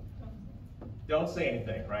 Right? Don't say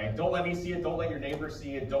anything, right? Don't let me see it. Don't let your neighbor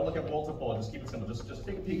see it. Don't look at multiple. Just keep it simple. Just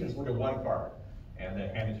take a peek and just look at one card, and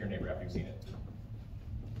then hand it to your neighbor after you've seen it.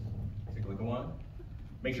 Take a look at one.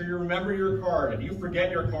 Make sure you remember your card. If you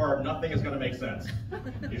forget your card, nothing is going to make sense.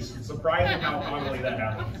 It's surprising how commonly that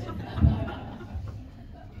happens.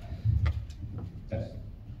 Okay.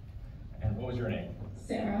 And what was your name?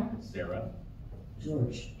 Sarah. Sarah.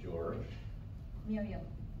 George. George. Miriam.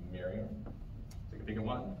 Miriam. Take a peek at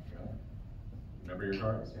one. Remember your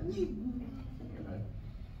cards?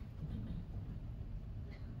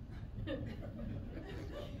 Yes.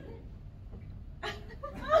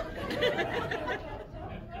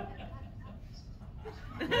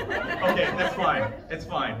 Okay, that's fine. It's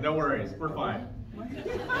fine. No worries. We're fine.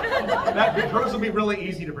 Hers will be really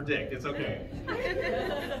easy to predict. It's okay.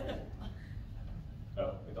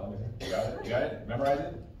 Oh, it's all missing. You got it? You got it? Memorize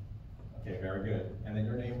it? Okay, very good. And then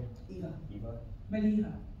your name? Eva. Eva?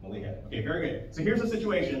 Maliha. Maliha. Okay, very good. So here's the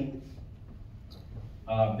situation.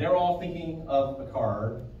 They're all thinking of a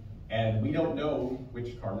card, and we don't know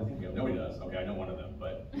which card they're thinking of. Nobody does. Okay, I know one of them,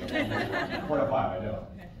 but 4 to 5, I know.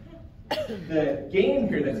 The game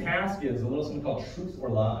here, the task is a little something called truth or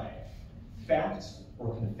lie, fact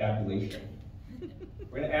or confabulation.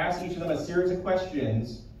 We're going to ask each of them a series of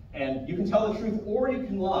questions, and you can tell the truth or you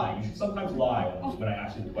can lie. You should sometimes lie when I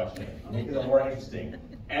ask you the question, make it a little more interesting.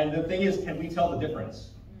 And the thing is, can we tell the difference?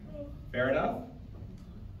 Fair enough?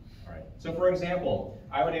 All right. So for example,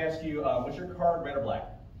 I would ask you, was your card red or black?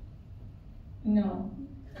 No.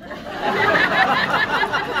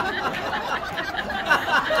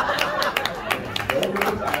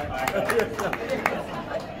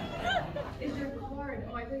 Is your card?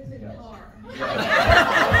 Oh,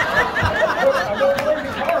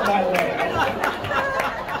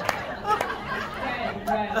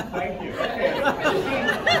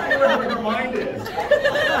 where her mind is.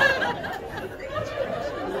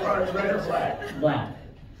 Red or black? Black.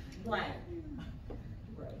 Black.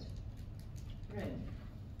 Right. Red.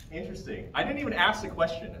 Interesting. I didn't even ask the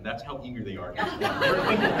question, and that's how eager they are. They were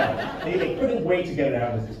thinking about it. They couldn't wait to get it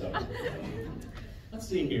out of the system. Let's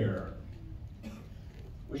see here.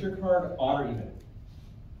 Was your card odd or even?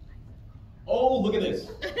 Oh, look at this.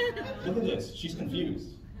 Look at this. She's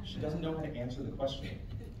confused. She doesn't know how to answer the question.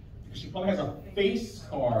 She probably has a face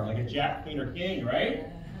card, like a jack, queen, or king, right?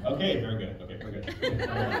 Okay, very good. Okay, very good.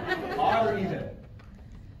 Odd or even?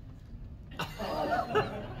 I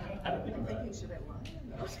don't think about it.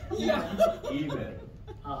 Yeah. Even.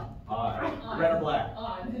 Odd. Odd. Red or black?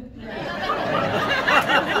 Odd.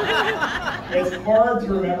 It's hard to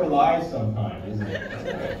remember lies sometimes, isn't it?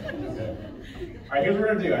 Okay. All right, here's what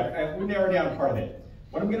we're going to do. We narrowed down part of it.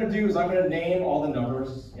 What I'm going to do is I'm going to name all the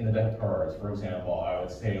numbers in the deck of cards. For example, I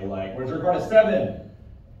would say, like, where's your card? A 7.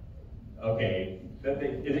 Okay,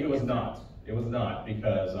 it was not. It was not,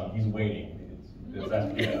 because he's waiting.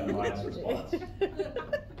 That's an honest response.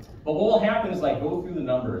 But what will happen is, like, go through the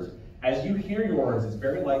numbers. As you hear yours, it's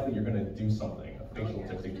very likely you're going to do something, a facial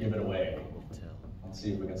tip to give it away. Let's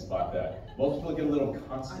see if we can spot that. Most people get a little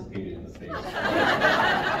constipated in the face.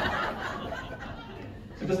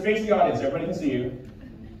 So just face the audience, everybody can see you.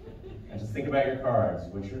 And just think about your cards.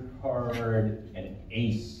 What's your card? An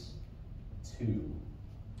ace. 2,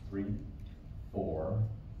 3, 4,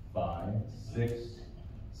 5, 6,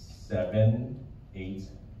 7, 8,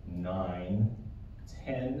 9,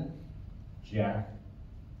 10, jack,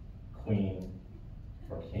 queen,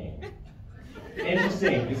 or king.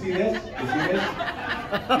 Interesting. You see this? You see this?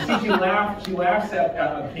 You see, she laughs at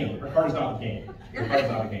a king. Her card is not the king. Her card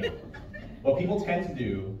is not the king. What people tend to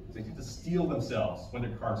do is they tend to steel themselves when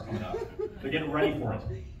their card's coming up. They're getting ready for it.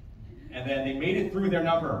 And then they made it through their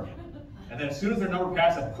number. And then as soon as their number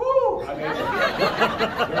passes, whoo! I made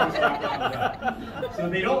it. So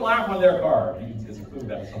they don't laugh on their card. You can just include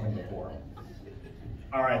that as something before.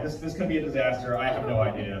 All right, this can be a disaster. I have no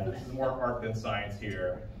idea. This is more art than science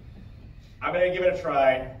here. I'm going to give it a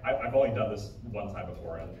try. I've only done this one time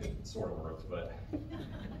before, and it sort of worked, but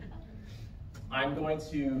I'm going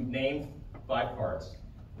to name 5 cards.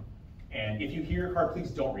 And if you hear your card, please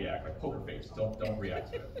don't react, like poker face. Don't react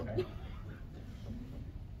to it, okay?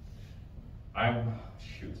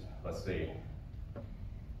 Let's see.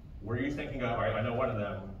 What are you thinking of? All right, I know one of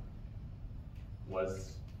them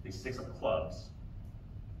was the 6 of clubs,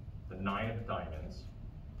 the 9 of diamonds,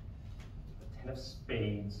 the 10 of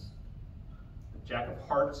spades, the jack of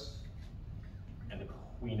hearts, and the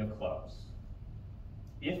queen of clubs.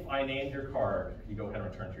 If I named your card, you go ahead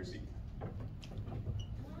and return to your seat.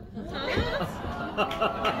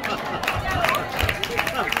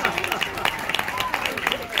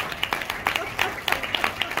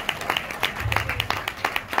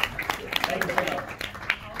 Thank you so much.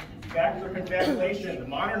 Back to the confabulation, the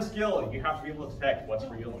modern skill, you have to be able to detect what's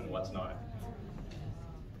real and what's not.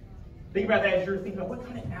 Think about that as you're thinking about what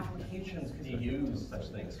kind of applications could you use such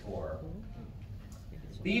things for.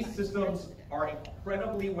 These systems are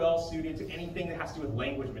incredibly well suited to anything that has to do with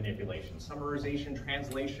language manipulation, summarization,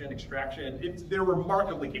 translation, extraction. They're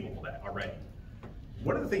remarkably capable of that already.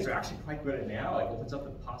 One of the things they're actually quite good at now, it opens up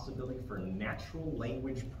the possibility for natural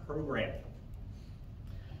language programming.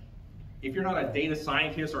 If you're not a data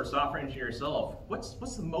scientist or a software engineer yourself, what's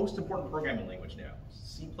the most important programming language now?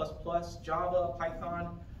 C++, Java,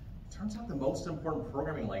 Python? It turns out the most important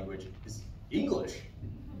programming language is English.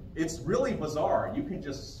 It's really bizarre. You can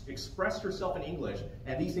just express yourself in English,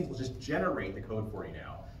 and these things will just generate the code for you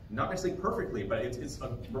now. Not necessarily perfectly, but it's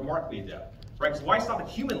remarkably adept. Right? Because why stop at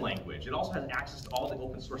human language? It also has access to all the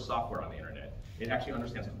open source software on the internet. It actually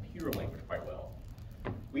understands computer language quite well.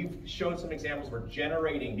 We've shown some examples where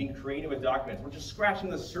generating, being creative with documents, we're just scratching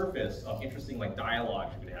the surface of interesting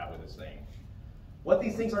dialogues you could have with this thing. What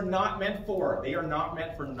these things are not meant for, they are not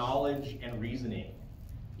meant for knowledge and reasoning.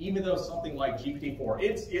 Even though something like GPT-4,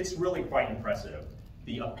 it's really quite impressive,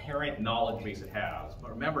 the apparent knowledge base it has. But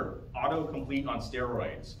remember, autocomplete on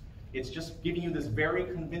steroids. It's just giving you this very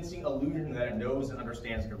convincing illusion that it knows and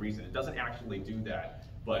understands and can reason. It doesn't actually do that.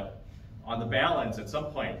 But on the balance, at some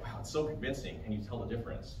point, wow, it's so convincing. Can you tell the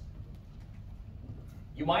difference?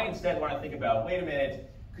 You might instead want to think about, wait a minute,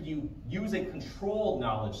 could you use a controlled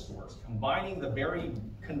knowledge source, combining the very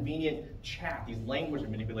convenient chat, these language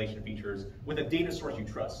manipulation features, with a data source you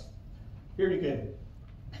trust? Here you can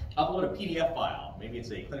upload a PDF file. Maybe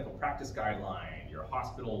it's a clinical practice guideline, your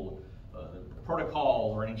hospital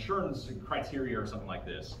protocol, or an insurance criteria, or something like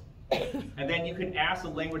this. And then you can ask the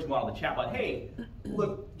language model, the chatbot, hey,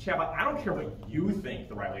 look, chatbot, I don't care what you think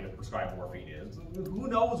the right way to prescribe morphine is. Who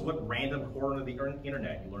knows what random corner of the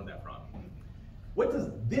internet you learned that from? What does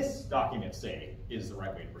this document say is the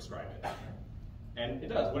right way to prescribe it? And it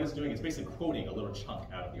does. What it's doing is basically quoting a little chunk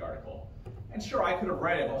out of the article. And sure, I could have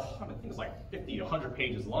read it, well, I think it's like 50 to 100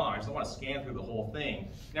 pages long. I just don't want to scan through the whole thing.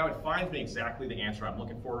 Now it finds me exactly the answer I'm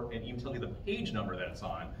looking for, and even tells me the page number that it's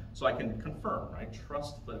on, so I can confirm, right?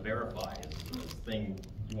 Trust but verify is the thing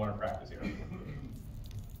you want to practice here.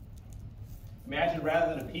 Imagine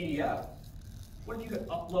rather than a PDF, what if you could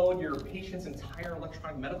upload your patient's entire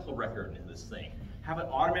electronic medical record into this thing? Have it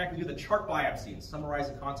automatically do the chart biopsy and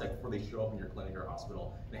summarize the content before they show up in your clinic or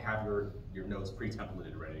hospital, and have your notes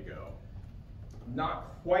pre-templated ready to go.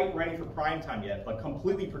 Not quite ready for prime time yet, but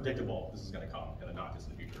completely predictable this is going to come in the not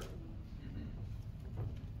distant future.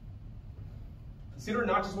 Consider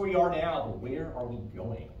not just where we are now, but where are we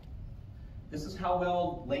going? This is how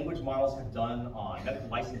well language models have done on medical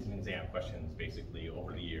licensing exam questions, basically,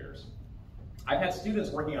 over the years. I've had students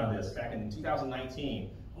working on this back in 2019.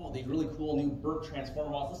 Oh, these really cool new BERT transformer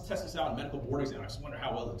models. Let's test this out in medical board exam. I just wonder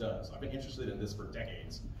how well it does. I've been interested in this for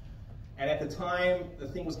decades. And at the time, the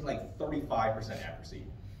thing was like 35% accuracy.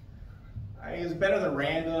 It was better than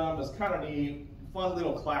random. It was kind of neat, fun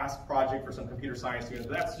little class project for some computer science students,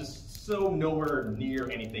 but that's just so nowhere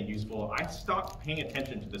near anything useful. I stopped paying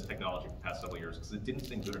attention to this technology for the past several years because it didn't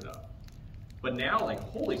seem good enough. But now, like,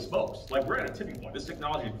 holy smokes, like we're at a tipping point. This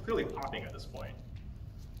technology is clearly popping at this point.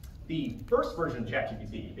 The first version of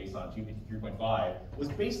ChatGPT, based on GPT 3.5, was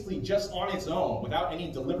basically just on its own, without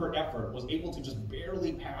any deliberate effort, was able to just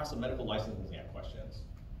barely pass a medical licensing exam questions.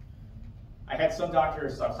 I had some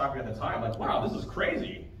doctors I was talking to at the time, like, wow, this is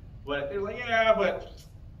crazy. But they were like, yeah, but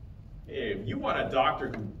if you want a doctor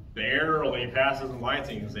who barely passes a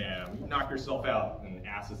licensing exam, you knock yourself out and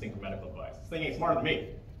ask this thing for medical advice. This thing ain't smarter than me.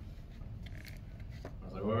 I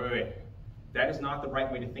was like, wait. That is not the right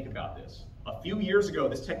way to think about this. A few years ago,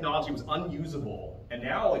 this technology was unusable, and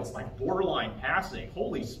now it's like borderline passing.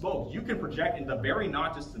 Holy smokes, you can project in the very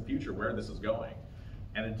not distant future where this is going.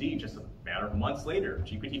 And indeed, just a matter of months later,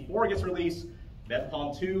 GPT-4 gets released,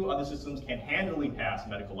 MedPalm 2, other systems can handily pass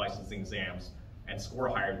medical licensing exams and score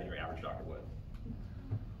higher than your average doctor would.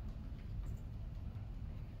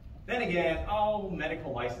 Then again,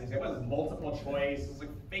 medical licensing, it was multiple choice, it's like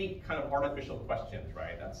fake kind of artificial questions,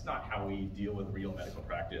 right? That's not how we deal with real medical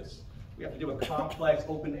practice. We have to deal with complex,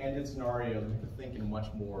 open-ended scenarios. We have to think in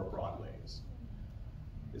much more broad ways.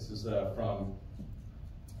 This is from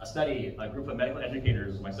a study, a group of medical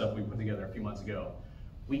educators, myself, we put together a few months ago.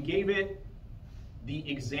 We gave it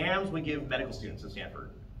the exams we give medical students at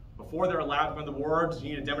Stanford. Before they're allowed to go in the wards, you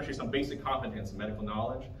need to demonstrate some basic competence in medical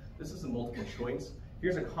knowledge. This is a multiple choice.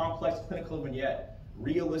 Here's a complex clinical vignette,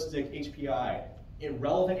 realistic HPI,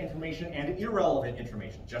 irrelevant information and irrelevant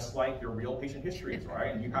information, just like your real patient histories,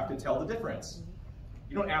 right? And you have to tell the difference.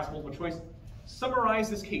 You don't ask multiple choice. Summarize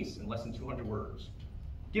this case in less than 200 words.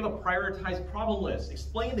 Give a prioritized problem list.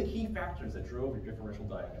 Explain the key factors that drove your differential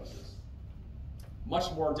diagnosis.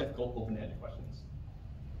 Much more difficult open-ended questions.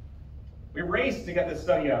 We raced to get this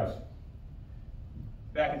study out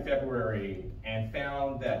back in February and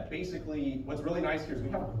found that basically what's really nice here is we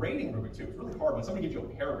have a grading rubric too. It's really hard when somebody gives you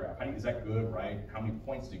a paragraph. Is that good, right? How many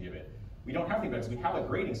points to give it? We don't have anything because we have a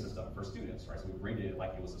grading system for students, right? So we graded it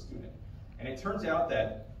like it was a student. And it turns out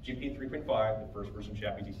that GPT 3.5, the first version of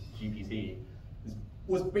GPT,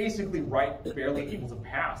 was basically barely able to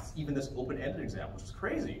pass even this open-ended exam, which is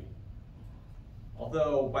crazy.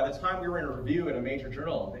 Although by the time we were in a review in a major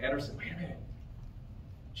journal, the editor said, wait a minute,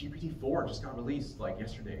 GPT-4 just got released like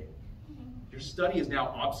yesterday. Your study is now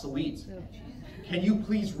obsolete. Can you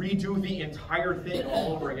please redo the entire thing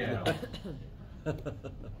all over again?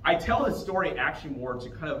 I tell this story actually more to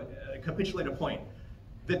kind of capitulate a point.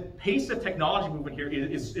 The pace of technology movement here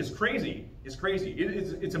is crazy. It's crazy.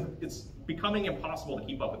 It's becoming impossible to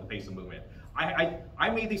keep up with the pace of movement. I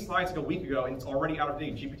made these slides like a week ago and it's already out of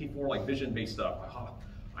date. GPT-4 like vision-based stuff.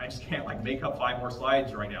 I just can't like make up 5 more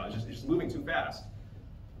slides right now. It's just moving too fast.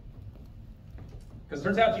 Because it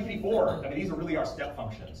turns out GPT-4, I mean, these really are step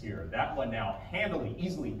functions here. That one now handily,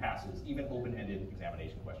 easily passes even open-ended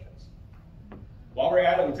examination questions. While we're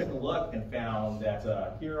at it, we took a look and found that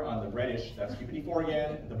here on the reddish, that's GPT-4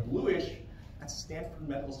 again. The bluish, that's Stanford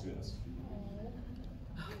medical students.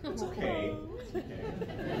 It's okay. It's okay.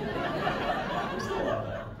 We still love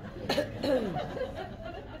that.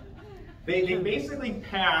 They basically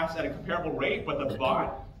pass at a comparable rate, but the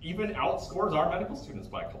bot even outscores our medical students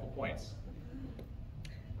by a couple points.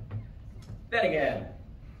 Then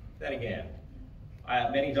again,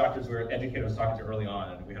 Many doctors were educated, I was talking to early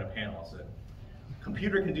on, and we had a panel that said,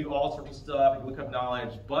 computer can do all sorts of stuff, you can look up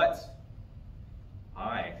knowledge, but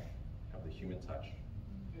I have the human touch.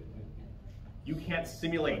 You can't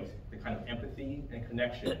simulate the kind of empathy and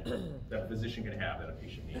connection that a physician can have that a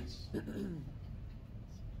patient needs.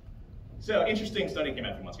 So, interesting study came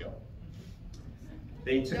out a few months ago.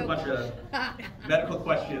 They took a bunch of medical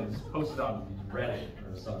questions posted on Reddit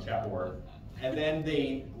or some chat board, and then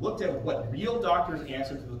they looked at what real doctors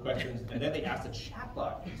answered to the questions, and then they asked a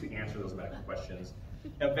chatbot to answer those medical questions,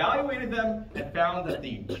 evaluated them, and found that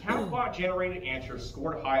the chatbot-generated answers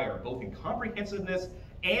scored higher, both in comprehensiveness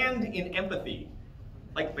and in empathy.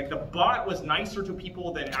 Like the bot was nicer to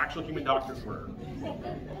people than actual human doctors were.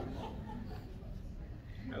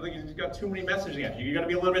 I think you got too many messages in. You got to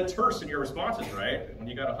be a little bit terse in your responses, right? When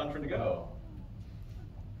you got 100 to go.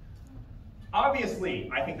 Obviously,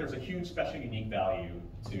 I think there's a huge special unique value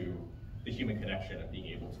to the human connection of being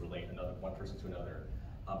able to relate one person to another.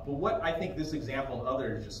 But what I think this example and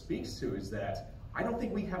others just speaks to is that I don't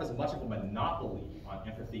think we have as much of a monopoly on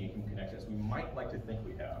empathy and human connection as we might like to think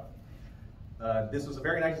we have. This was a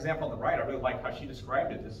very nice example on the right. I really like how she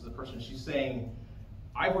described it. This is a person, she's saying,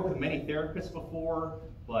 I've worked with many therapists before,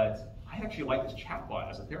 but I actually like this chatbot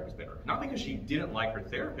as a therapist better. Not because she didn't like her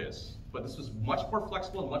therapist, but this was much more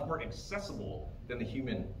flexible and much more accessible than the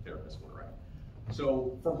human therapists were, right?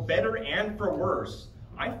 So for better and for worse,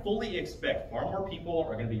 I fully expect far more people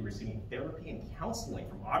are going to be receiving therapy and counseling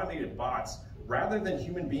from automated bots rather than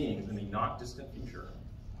human beings in the not distant future.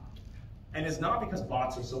 And it's not because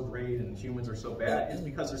bots are so great and humans are so bad, it's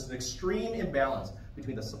because there's an extreme imbalance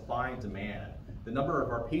between the supply and demand. The number of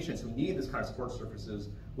our patients who need this kind of support services,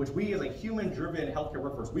 which we as a human-driven healthcare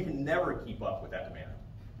workforce, we can never keep up with that demand.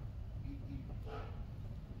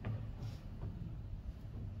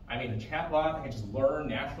 I mean, the chatbot that can just learn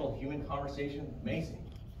natural human conversation, amazing.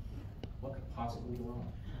 What could possibly go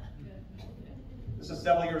wrong? This is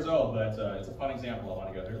several years old, but it's a fun example I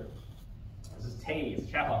want to go through. This is Taze, a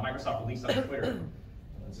chatbot Microsoft released on Twitter.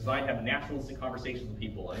 It's designed to have naturalistic conversations with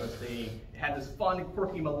people. And it had this fun,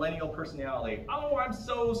 quirky millennial personality. Oh, I'm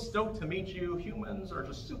so stoked to meet you. Humans are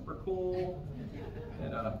just super cool.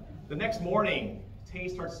 And the next morning,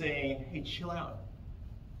 Taze starts saying, hey, chill out.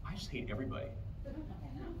 I just hate everybody.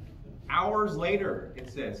 Hours later, it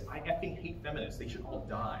says, I effing hate feminists. They should all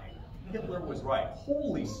die. Hitler was right.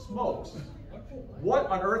 Holy smokes. What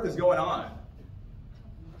on earth is going on?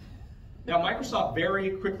 Now, Microsoft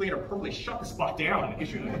very quickly and appropriately shut this bot down and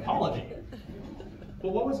issued an apology.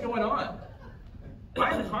 But what was going on?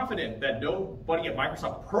 I'm confident that nobody at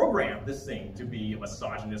Microsoft programmed this thing to be a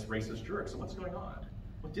misogynist, racist jerk. So what's going on?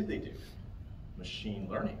 What did they do? Machine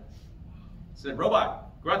learning. It said,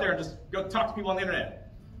 robot, go out there and just go talk to people on the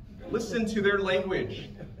internet. Listen to their language.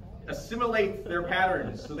 Assimilate their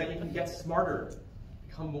patterns so that you can get smarter,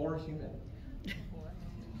 become more human.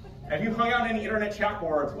 Have you hung out in any internet chat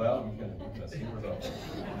boards? Well, you can see the results.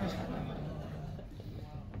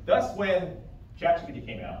 Thus, when ChatGPT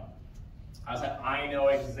came out, I was like, I know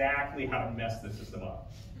exactly how to mess this system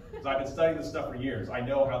up. Because I've been studying this stuff for years. I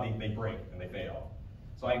know how they break and they fail.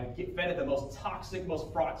 So I fed it the most toxic,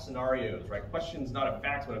 most fraught scenarios, right? Questions not of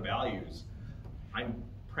facts, but of values. I'm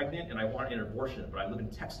pregnant and I want an abortion, but I live in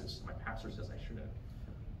Texas. My pastor says I shouldn't.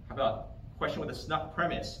 How about question with a snuff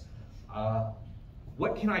premise?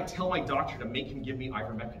 What can I tell my doctor to make him give me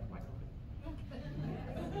ivermectin for my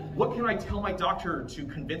COVID? What can I tell my doctor to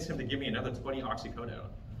convince him to give me another 20 oxycodone?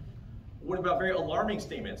 What about very alarming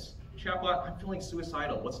statements? Chatbot, I'm feeling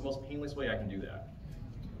suicidal. What's the most painless way I can do that?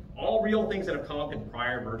 All real things that have come up in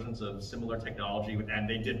prior versions of similar technology, and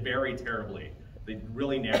they did very terribly. The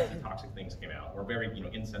really nasty, toxic things came out, or very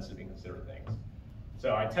insensitive, inconsiderate things.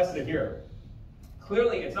 So I tested it here.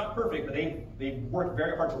 Clearly, it's not perfect, but they've worked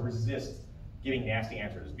very hard to resist giving nasty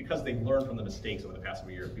answers because they've learned from the mistakes over the past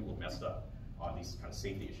few years. People have messed up on these kind of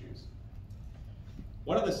safety issues.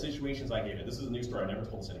 One of the situations I gave it, this is a news story, I never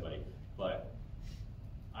told this to anybody, but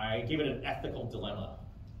I gave it an ethical dilemma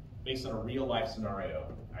based on a real life scenario.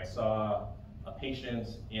 I saw a patient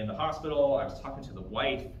in the hospital, I was talking to the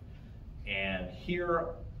wife, and here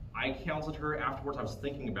I counseled her afterwards. I was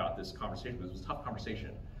thinking about this conversation because it was a tough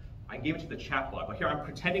conversation. I gave it to the chatbot, but here I'm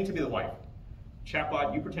pretending to be the wife.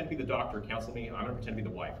 Chatbot, you pretend to be the doctor, counsel me, I'm gonna pretend to be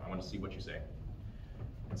the wife. I wanna see what you say.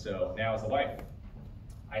 And so now as the wife,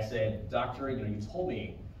 I said, doctor, you told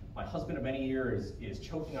me my husband of many years is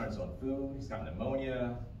choking on his own food, he's got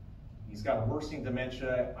pneumonia, he's got worsening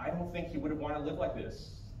dementia. I don't think he would have wanted to live like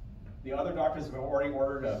this. The other doctors have already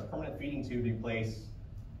ordered a permanent feeding tube to be placed.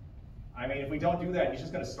 I mean, if we don't do that, he's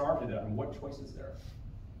just gonna starve to death. I mean, what choice is there?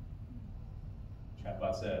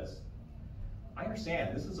 Chatbot says, I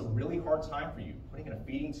understand this is a really hard time for you. Putting in a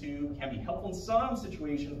feeding tube can be helpful in some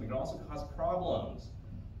situations, but it can also cause problems.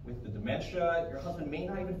 With the dementia, your husband may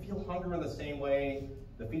not even feel hunger in the same way.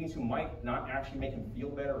 The feeding tube might not actually make him feel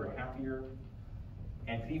better or happier,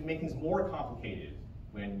 and could even make things more complicated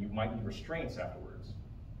when you might need restraints afterwards.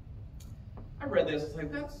 I read this, it's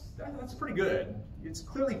like, that's pretty good. It's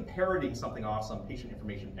clearly parroting something off some patient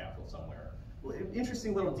information pamphlet somewhere. Well,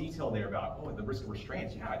 interesting little detail there about, oh, the risk of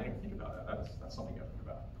restraints. Yeah, I didn't even think about that. That's something I think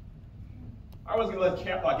about. I wasn't going to let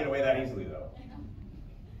chatbot get away that easily, though.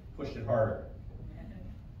 Pushed it harder.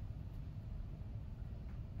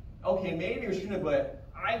 Okay, maybe we shouldn't have, but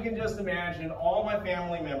I can just imagine all my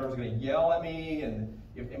family members are going to yell at me and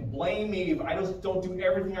blame me if I just don't do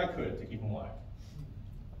everything I could to keep them alive.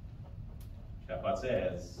 Chatbot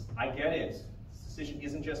says, I get it. This decision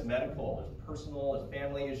isn't just medical. There's personal, there's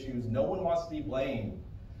family issues. No one wants to be blamed.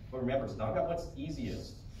 But remember, it's not about what's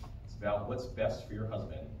easiest. It's about what's best for your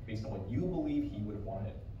husband, based on what you believe he would have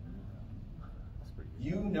wanted.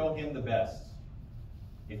 You know him the best.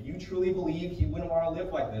 If you truly believe he wouldn't want to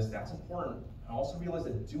live like this, that's important. And also realize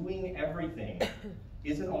that doing everything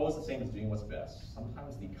isn't always the same as doing what's best.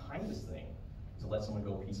 Sometimes the kindest thing is to let someone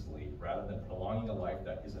go peacefully rather than prolonging a life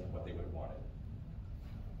that isn't what they would have wanted.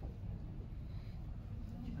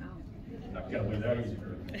 I'm not going to believe that easy.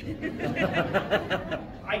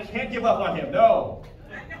 I can't give up on him, no.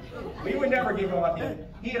 We would never give up on him.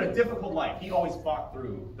 He had a difficult life. He always fought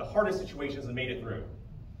through the hardest situations and made it through.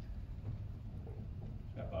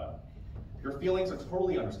 Your feelings are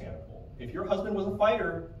totally understandable. If your husband was a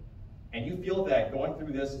fighter and you feel that going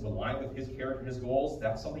through this will align with his character and his goals,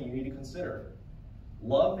 that's something you need to consider.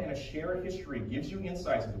 Love and a shared history gives you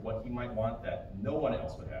insights into what he might want that no one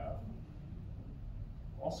else would have.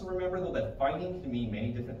 Also remember, though, that fighting can mean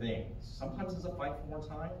many different things. Sometimes it's a fight for more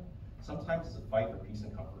time. Sometimes it's a fight for peace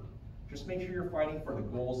and comfort. Just make sure you're fighting for the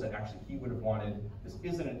goals that actually he would have wanted. This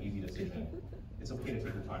isn't an easy decision. It's okay to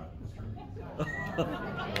take your time.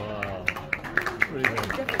 Wow. Pretty good.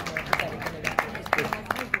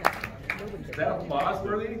 Is that applause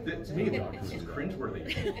worthy? To me, this is cringe worthy.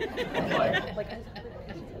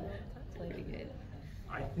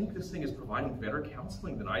 I think this thing is providing better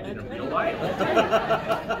counseling than I did in real life.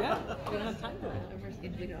 Yeah, we don't have time for that.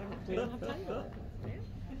 We don't have time for that.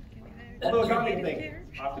 Although it got me to think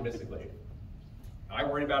optimistically. Am I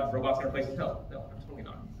worried about robots in our places? No, absolutely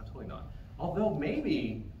not. Absolutely not. Although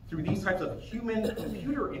maybe through these types of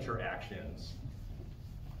human-computer interactions,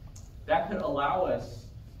 that could allow us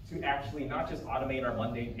to actually not just automate our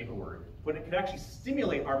mundane paperwork, but it could actually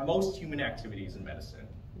stimulate our most human activities in medicine.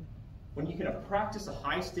 When you can practice a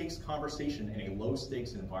high-stakes conversation in a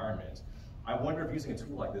low-stakes environment, I wonder if using a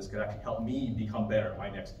tool like this could actually help me become better at my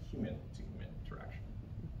next human-to-human interaction.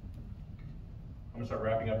 I'm going to start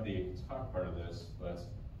wrapping up the talk part of this, but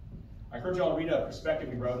I encourage you all to read a perspective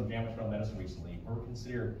we wrote in JAMA Journal of Medicine recently, where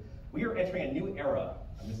we are entering a new era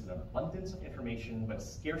amidst an abundance of information, but a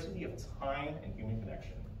scarcity of time and human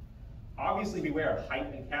connection. Obviously, beware of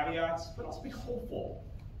hype and caveats, but also be hopeful.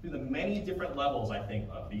 Through the many different levels, I think,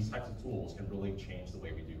 of these types of tools can really change the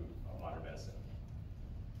way we do modern medicine.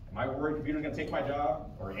 Am I worried computers are going to take my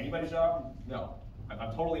job or anybody's job? No,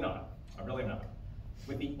 I'm totally not. I'm really not.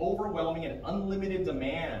 With the overwhelming and unlimited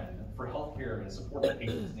demand for healthcare and support that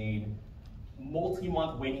patients need,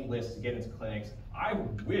 multi-month waiting lists to get into clinics, I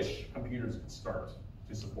wish computers could start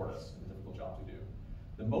to support us in the difficult job to do.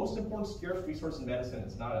 The most important scarce resource in medicine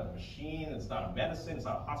is not a machine, it's not a medicine, it's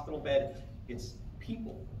not a hospital bed, it's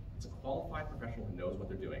people. It's a qualified professional who knows what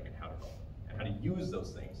they're doing and how to help them, and how to use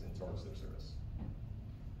those things in towards their service.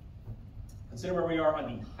 Consider where we are on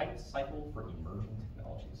the hype cycle for emerging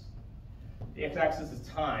technologies. The x-axis is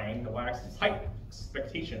time, the y-axis is hype,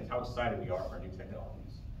 expectations, how excited we are for new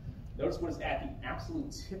technologies. Notice what is at the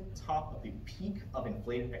absolute tip top of the peak of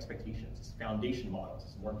inflated expectations. It's foundation models.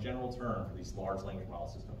 It's a more general term for these large language model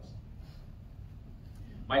systems.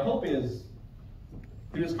 My hope is,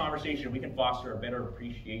 through this conversation, we can foster a better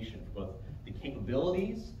appreciation for both the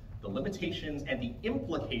capabilities, the limitations, and the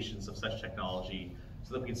implications of such technology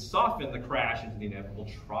so that we can soften the crash into the inevitable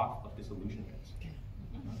trough of disillusionment.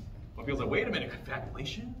 One feels like, wait a minute,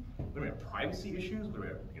 confabulation? Wait a minute, privacy issues? Wait a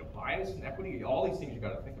minute, bias and equity? All these things you've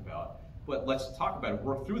got to think about. But let's talk about it,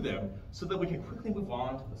 work through them, so that we can quickly move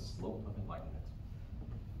on to the slope of enlightenment,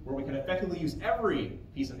 where we can effectively use every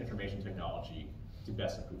piece of information technology to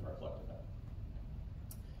best improve our collective health.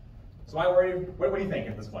 So am I worried? What do you think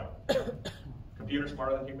at this point? Computers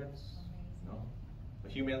smarter than humans? No.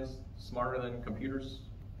 But humans smarter than computers?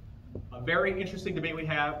 A very interesting debate we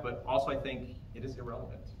have, but also I think it is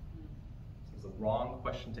irrelevant. It's the wrong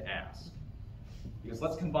question to ask. Because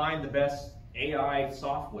let's combine the best AI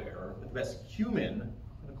software with the best human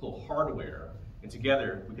clinical hardware, and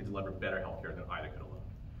together we can deliver better healthcare than either could alone.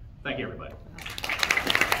 Thank you, everybody.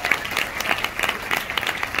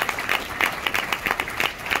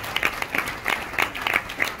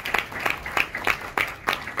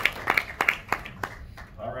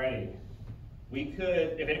 Alrighty. We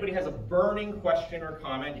could, if anybody has a burning question or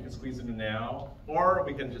comment, you can squeeze it in now, or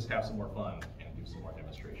we can just have some more fun and do some more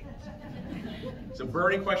demonstrations. So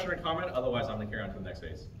burning question or comment, otherwise I'm going to carry on to the next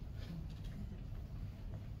phase.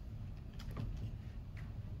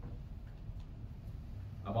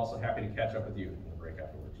 I'm also happy to catch up with you in the break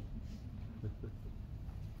afterwards.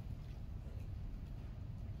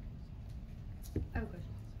 I have a question.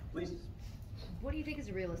 Please. What do you think is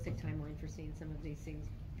a realistic timeline for seeing some of these things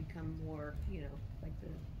become more, you know, like the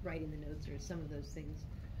writing the notes or some of those things?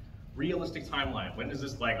 Realistic timeline. When is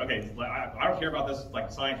this like, okay, I don't care about this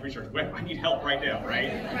like science research. When I need help right now,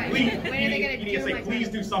 right? Right. Please, When are they gonna you need to do say, my please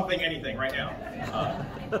time? do something, anything, right now.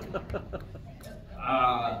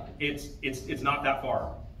 It's not that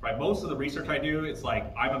far, right? Most of the research I do, it's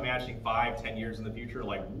like I'm imagining 5, 10 years in the future.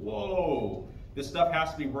 Like, whoa, this stuff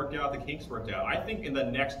has to be worked out. The kinks worked out. I think in the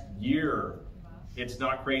next year, it's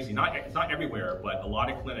not crazy. It's not everywhere, but a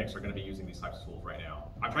lot of clinics are going to be using these types of tools right now.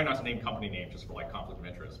 I'm trying not to name company names just for like conflict of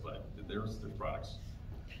interest, but there's products,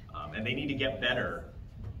 and they need to get better.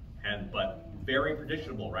 But very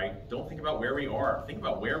predictable, right? Don't think about where we are. Think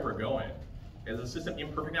about where we're going. Is the system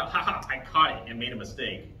imperfect now? Haha, I caught it and made a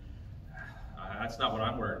mistake. That's not what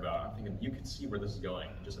I'm worried about. I'm thinking you can see where this is going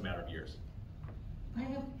in just a matter of years. I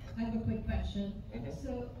have a quick question.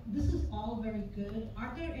 So this is all very good.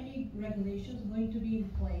 Are there any regulations going to be in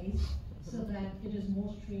place so that it is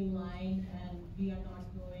more streamlined and we are not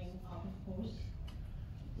going out of course?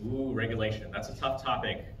 Ooh, regulation. That's a tough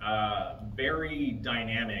topic. Very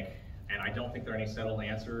dynamic, and I don't think there are any settled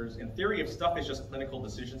answers. In theory, if stuff is just clinical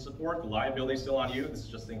decision support, the liability is still on you. This is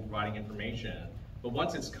just providing information. But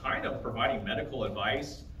once it's kind of providing medical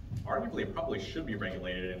advice, arguably it probably should be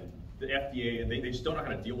regulated. And the FDA, they just don't know how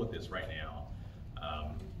to deal with this right now.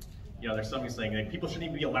 You know, there's somebody saying that people shouldn't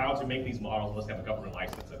even be allowed to make these models unless they have a government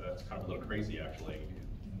license. That's kind of a little crazy, actually,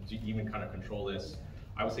 to even kind of control this.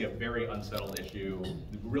 I would say a very unsettled issue.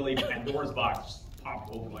 Really, Pandora's box just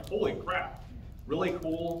popped open like, holy crap. Really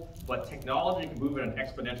cool, but technology can move at an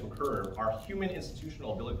exponential curve. Our human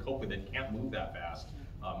institutional ability to cope with it can't move that fast.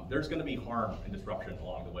 There's going to be harm and disruption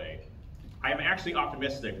along the way. I am actually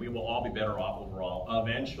optimistic we will all be better off overall,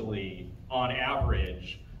 eventually, on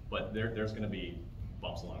average, but there's going to be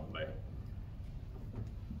bumps along the way.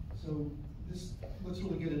 So this looks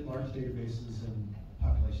really good at large databases and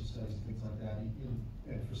population studies and things like that.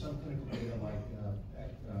 And for some clinical data like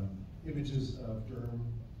images of derm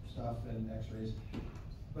stuff and x-rays.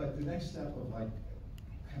 But the next step of like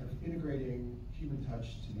kind of integrating human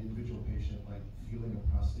touch to the individual patient, like feeling a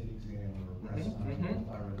prostate exam or a breast nodule,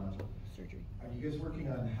 thyroid nodule. Surgery. Are you guys working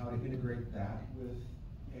on how to integrate that with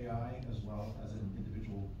AI as well as an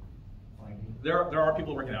individual finding? There are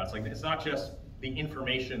people working out. It's not just the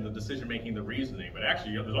information, the decision making, the reasoning, but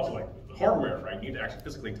actually there's also like the hardware, right? You need to actually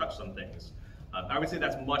physically touch some things. I would say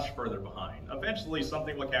that's much further behind. Eventually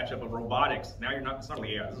something will catch up, but robotics, now it's not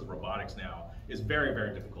really AI, this is robotics now, is very,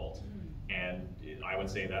 very difficult. And I would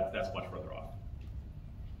say that's much further off.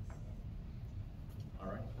 All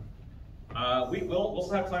right. We'll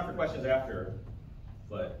still have time for questions after,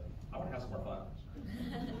 but I want to have some more fun.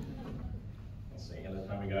 Let's see, how much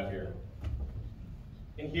time we got here.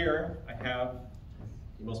 In here, I have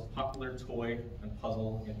the most popular toy and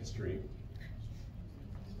puzzle in history.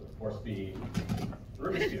 This would, of course, be the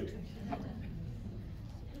Rubik's Cube.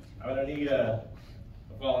 I'm going to need a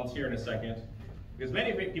volunteer in a second, because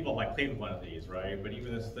many people have played with one of these, right? But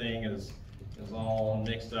even this thing is all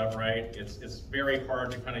mixed up, right? It's very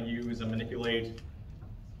hard to kind of use and manipulate.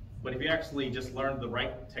 But if you actually just learn the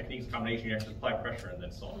right techniques combination, you actually apply pressure and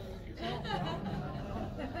then solve it.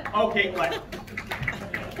 Okay, like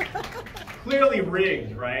clearly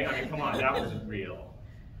rigged, right? I mean, come on, that wasn't real.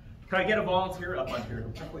 Can I get a volunteer up on here?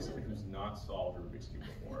 Probably somebody who's not solved a Rubik's Cube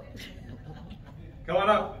before. Come on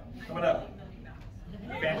up. Come on up.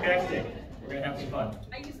 Fantastic. We're gonna have some fun.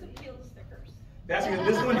 I used to peel the stickers. That's good.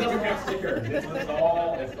 This one doesn't have stickers. It's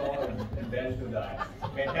all embedded to the die.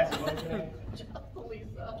 Fantastic. What's your name?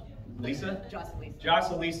 Lisa. Lisa?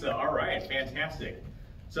 Jocelyn. Lisa. All right. Fantastic.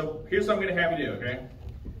 So here's what I'm going to have you do. Okay.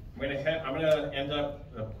 I'm going to end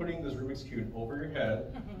up putting this Rubik's Cube over your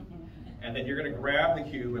head, and then you're going to grab the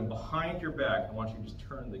cube, and behind your back, I want you to just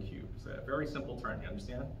turn the cube. It's a very simple turn. You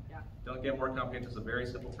understand? Yeah. Don't get more complicated. It's a very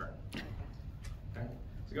simple turn. Okay.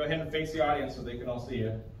 So go ahead and face the audience so they can all see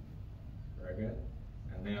you. All Very good.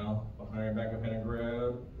 And now, behind your back, go ahead and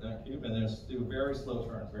grab that cube, and just do very slow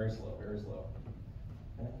turns, very slow, very slow.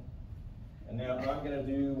 Okay. And now I'm going to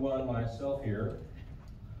do one myself here.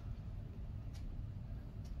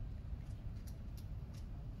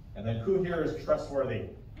 And then who here is trustworthy?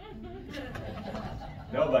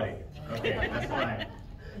 Nobody. Okay, that's fine.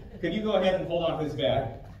 Could you go ahead and hold on to this bag?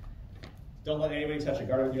 Don't let anybody touch it.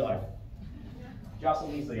 Guard it with your life.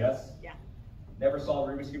 Jocelyn, Lisa, yes? Yeah. Never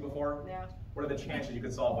solved a Rubik's Cube before? Yeah. What are the chances you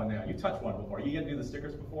could solve one now? You touched one before. You get to do the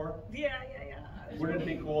stickers before? Yeah. Wouldn't it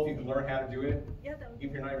be cool if you could learn how to do it? Yeah, that would be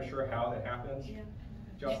If you're not even sure how that happens? Yeah.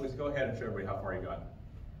 Jocelyn, go ahead and show everybody how far you got.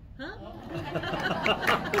 Huh?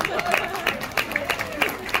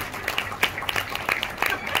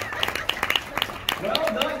 Well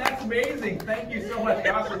done, that's amazing. Thank you so much,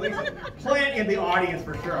 Jocelyn, Lisa. Plant in the audience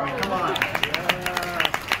for sure. I mean, come on.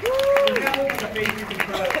 Woo! That looks like a face you can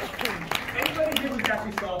put. Anybody here who's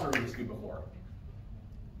actually solved a Rubik's Cube before?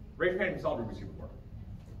 Raise your hand if you solved a Rubik's Cube before.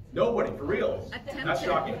 Nobody, for real. Attempted. That's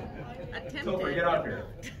shocking. Attempted. Topher, get out here.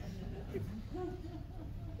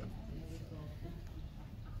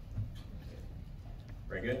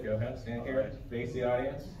 Very good. Go ahead. Stand here. Face the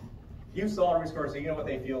audience. You saw a Rubik's Cube, so you know what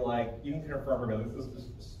they feel like. You can confirm or this is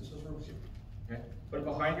Rubik's Cube. Okay. Put it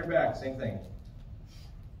behind your back. Same thing.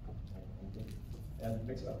 And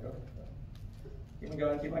mix it up. Go ahead. Keep on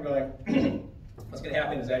going. Keep on going. What's going to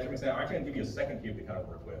happen is as you're mixing it, I'm actually going to give you a second cube to kind of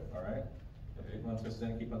work with. All right. Keep on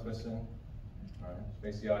twisting. Keep on twisting. All right.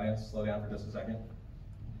 Face the audience. Slow down for just a second.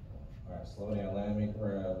 All right. Slow down. Let me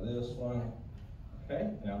grab this one.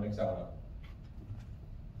 Okay. Now mix that one up.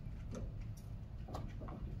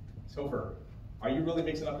 Topher, are you really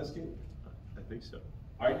mixing up this cube? I think so.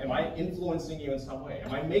 Am I influencing you in some way?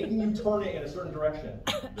 Am I making you turn it in a certain direction?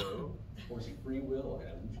 No. Or is it free will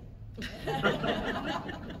and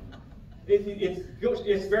illusion?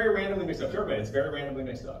 It's very randomly mixed up. Sure, but it's very randomly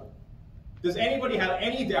mixed up. Does anybody have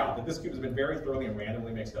any doubt that this cube has been very thoroughly and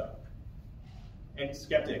randomly mixed up? And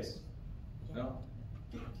skeptics? No?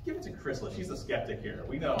 Give it to Chrysla. She's a skeptic here.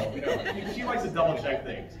 We know. She likes to double check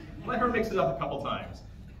things. Let her mix it up a couple times.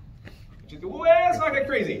 She's go, well, let's not get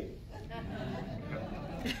crazy.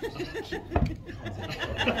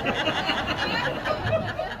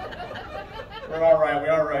 We're all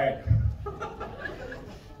right.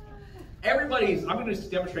 I'm going to just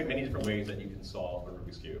demonstrate many different ways that you can solve a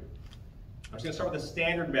Rubik's Cube. I'm just going to start with the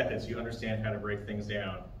standard methods so you understand how to break things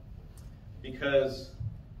down. Because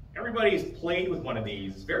everybody's played with one of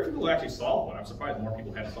these. Very few people actually solved one. I'm surprised more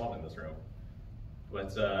people have solved in this room.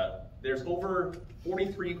 But there's over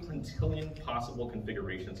 43 quintillion possible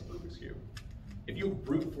configurations of Rubik's Cube. If you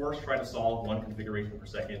brute force try to solve one configuration per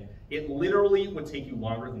second, it literally would take you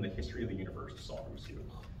longer than the history of the universe to solve Rubik's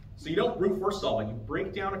Cube. So you don't brute force solve it, you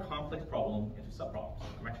break down a complex problem into subproblems.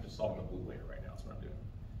 I'm actually just solving the blue layer right now, that's what I'm doing.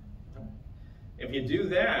 If you do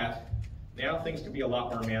that, now things can be a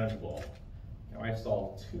lot more manageable. Now I've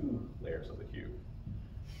solved 2 layers of the cube.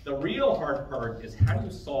 The real hard part is how do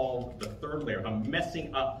you solve the 3rd layer? I'm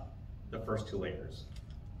messing up the first 2 layers.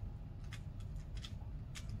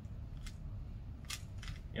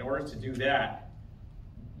 In order to do that,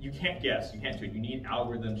 you can't guess, you can't do it. You need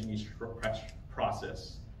algorithms, you need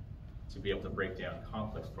process to be able to break down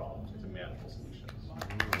complex problems into manageable solutions.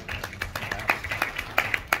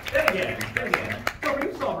 Then again. So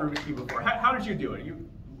you solved Rubik's Cube before. How did you do it? You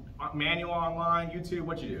manual online, YouTube,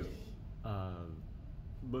 what'd you do?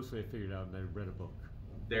 Mostly I figured out and I read a book.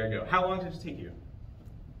 There you go. How long did it take you?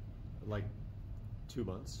 Like 2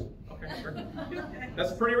 months. Okay, sure.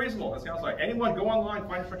 That's pretty reasonable. That sounds like anyone go online,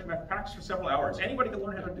 find instruction method, practice for several hours. Anybody can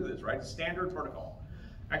learn how to do this, right? Standard protocol.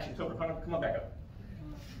 Actually, Topher, come on back up.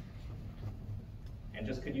 And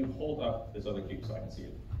just could you hold up this other cube so I can see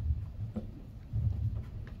it?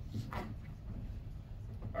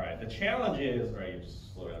 All right, the challenge is, all right, you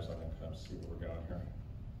just slow down so I can kind of see where we're going here.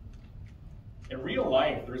 In real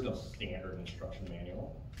life, there is no standard instruction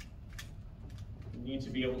manual. You need to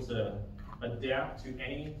be able to adapt to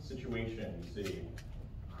any situation you see.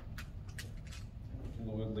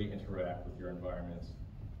 Fluidly interact with your environment.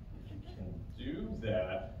 You can do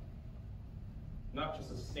that, not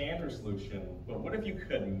just a standard solution, but what if you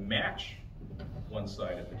could match one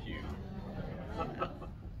side of the cube?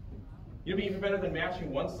 You'd be even better than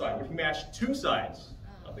matching one side. What if you match 2 sides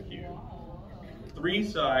of the cube? 3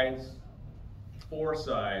 sides, 4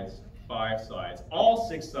 sides, 5 sides, all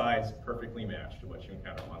 6 sides perfectly matched to what you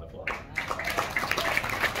encounter on the fly.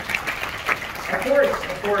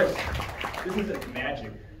 Of course, this isn't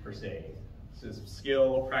magic per se. This is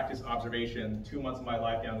skill, practice, observation. 2 months of my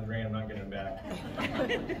life down the drain, I'm not getting them back.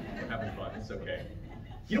 I'm having fun, it's okay.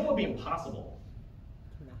 You know what would be impossible?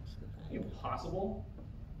 Impossible?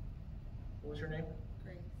 What was your name?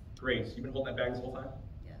 Grace. Grace. You've been holding that bag this whole time?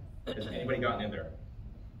 Yes. Has anybody gotten in there?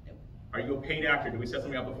 Nope. Are you a paid actor? Did we set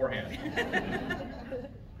something up beforehand?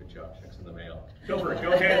 Good job. Checks in the mail. Topher,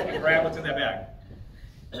 go ahead and grab what's in that bag.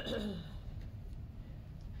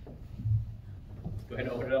 Go ahead and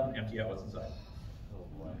open it up and empty out what's inside. Oh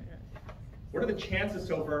boy. What are the chances,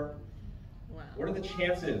 Topher? Wow. What are the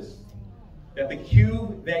chances that the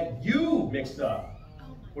cube that you mixed up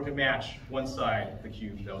were to match one side of the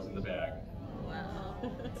cube that was in the bag?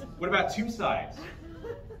 Wow. What about 2 sides?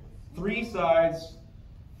 3 sides,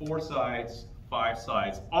 4 sides, 5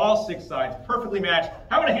 sides, all 6 sides perfectly matched.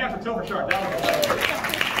 How about a hand for Topher Sharp? That was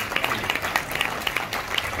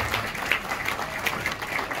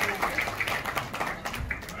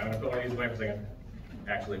I'm going to put one of these away for a second.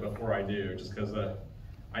 Actually, before I do, just because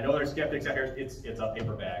I know there's skeptics out here. It's a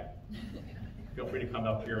paper bag. Feel free to come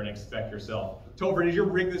up here and inspect yourself. Topher, did you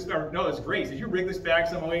rig this? No, it's Grace. Did you rig this bag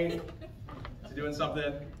some way to doing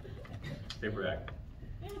something? Paper bag.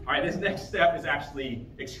 All right, this next step is actually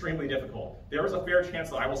extremely difficult. There is a fair chance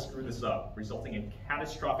that I will screw this up, resulting in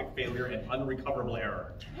catastrophic failure and unrecoverable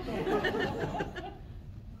error.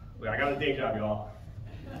 Look, I got a day job, y'all.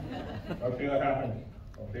 I'll see what happens.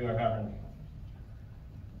 I'll see what happens.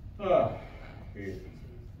 Oh, geez.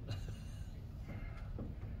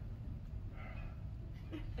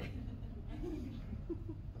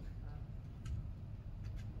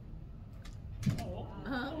 Oh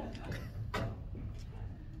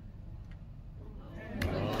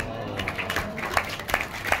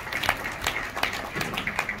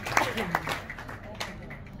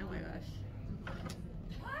my gosh.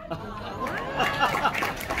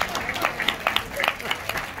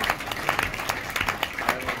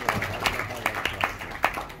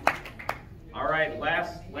 All right,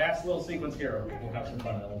 last little sequence here. We'll have some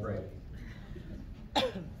fun and then we'll break.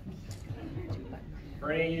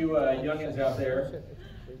 For any of you youngins out there,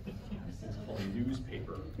 this is called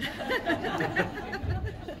newspaper.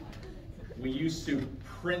 We used to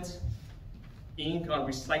print ink on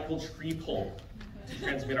recycled tree pulp to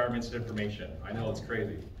transmit our misinformation. I know it's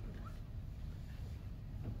crazy.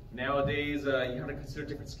 Nowadays, you have to consider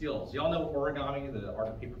different skills. Y'all know origami, the art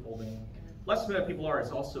of paper folding? Less than people are,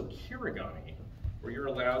 it's also kirigami, where you're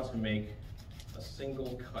allowed to make a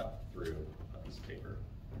single cut through a piece of paper.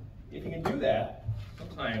 If you can do that,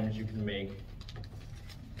 sometimes you can make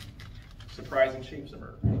surprising shapes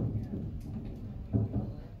emerge.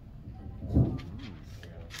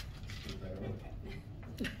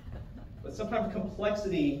 But sometimes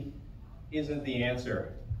complexity isn't the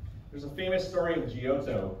answer. There's a famous story of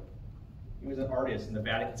Giotto. He was an artist, and the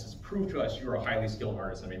Vatican says, "Prove to us you're a highly skilled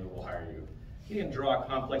artist, and maybe we'll hire you." He didn't draw a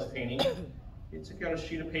complex painting. He took out a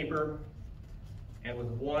sheet of paper, and with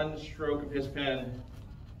one stroke of his pen,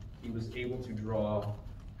 he was able to draw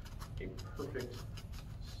a perfect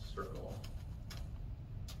circle.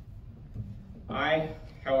 I,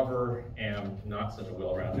 however, am not such a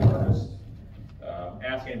well-rounded artist.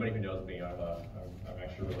 Ask anybody who knows me, I'm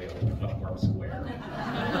actually really much more of a square.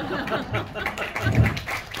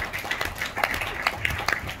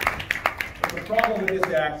 The problem with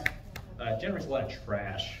this act generates a lot of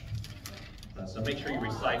trash. So make sure you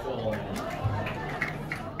recycle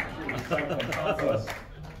and compost.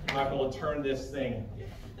 I'm not going to turn this thing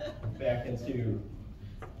back into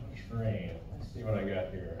a train. Let's see what I got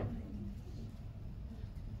here.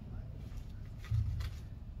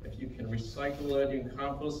 If you can recycle it, you can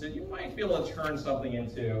compost it, you might be able to turn something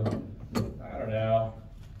into, I don't know,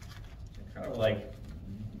 kind of like,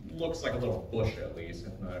 looks like a little bush at least,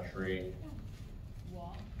 if not a tree.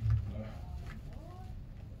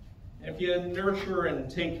 If you nurture and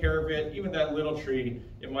take care of it, even that little tree,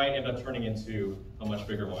 it might end up turning into a much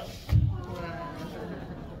bigger one.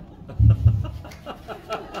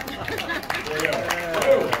 There you go.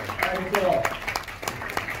 Boom. How do you feel?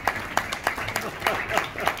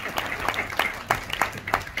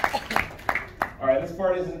 All right, this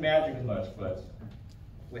part isn't magic as much, but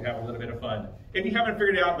we have a little bit of fun. If you haven't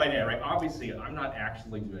figured it out by now, right? Obviously, I'm not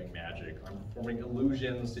actually doing magic. I'm performing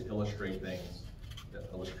illusions to illustrate things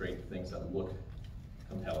that look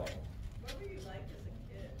compelling. What were you like as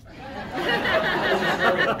a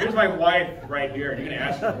kid? Here's my wife right here. You're gonna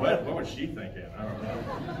ask her what was she thinking? I don't know.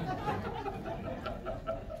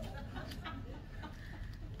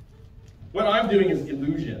 What I'm doing is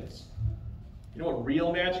illusions. You know what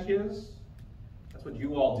real magic is? That's what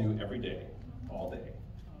you all do every day, all day.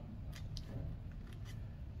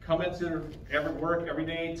 Come into work every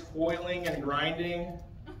day, toiling and grinding,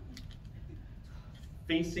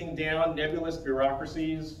 facing down nebulous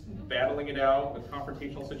bureaucracies, battling it out with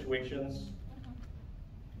confrontational situations.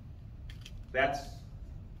 That's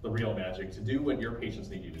the real magic, to do what your patients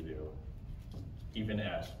need you to do, even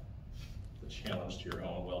at the challenge to your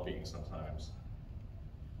own well-being sometimes.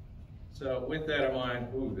 So with that in mind,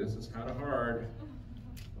 ooh, this is kind of hard,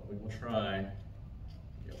 but we will try.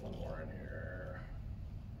 Get one more in here.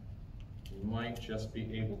 We might just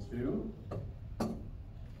be able to.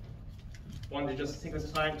 Wanted to just take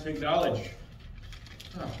this time to acknowledge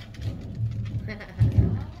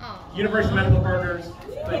University Medical Partners.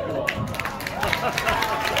 Thank you all.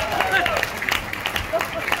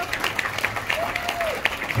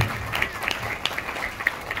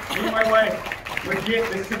 Me and my wife,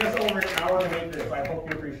 legit, this took us over an hour to make this. I hope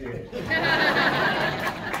you appreciate it.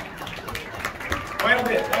 Final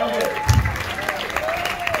bit, final bit.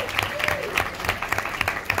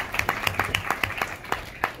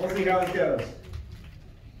 We'll see how this goes.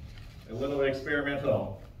 A little bit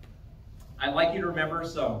experimental. I'd like you to remember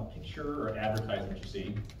some picture or advertisement you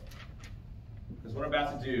see. Because what I'm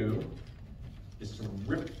about to do is to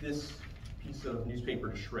rip this piece of newspaper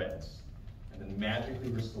to shreds and then magically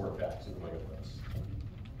restore it back to the way it was.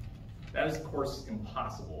 That is, of course,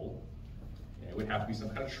 impossible. It would have to be some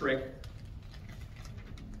kind of trick,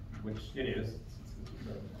 which it is.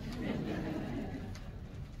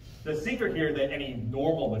 The secret here that any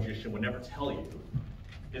normal magician would never tell you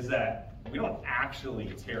is that we don't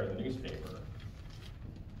actually tear the newspaper.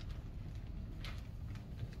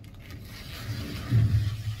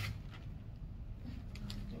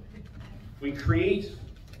 We create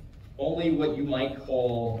only what you might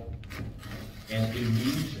call an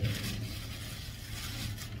illusion.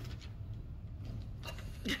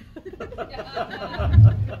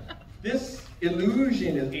 This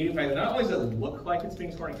illusion is aided by, not only does it look like it's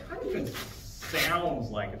being torn, it kind of even sounds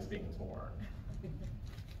like it's being torn.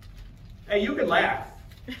 Hey, you can laugh,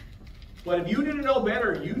 but if you didn't know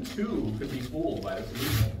better, you too could be fooled by this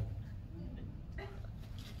illusion.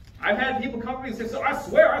 I've had people come to me and say, so I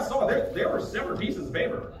swear I saw there were several pieces of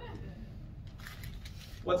paper.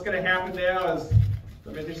 What's going to happen now is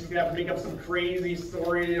the magician's going to have to make up some crazy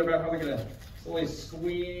story about how they're going to slowly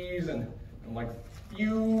squeeze and like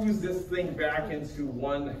fuse this thing back into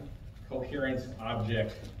one coherent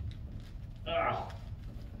object. That,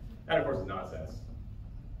 of course, is nonsense.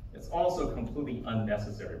 It's also completely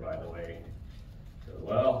unnecessary, by the way.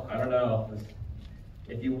 Well, I don't know.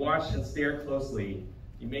 If you watch and stare closely,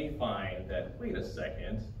 you may find that, wait a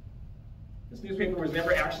second, this newspaper was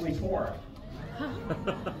never actually torn.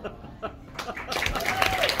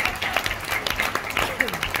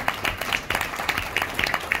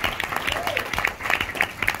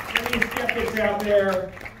 Any skeptics out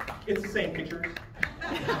there, it's the same pictures.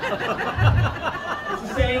 It's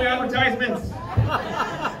the same advertisements.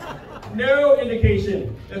 No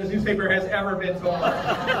indication that this newspaper has ever been torn.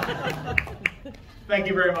 Thank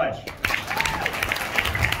you very much.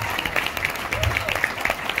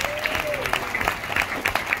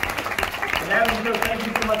 Thank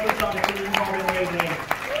you so much for this opportunity. You've all been amazing.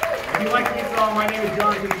 If you liked what you saw, my name is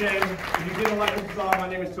Jonathan Chen. If you didn't like what you saw, my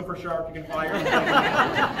name is Topher Sharp. You can fire.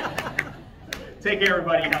 Take care,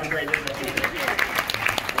 everybody. Have a great day.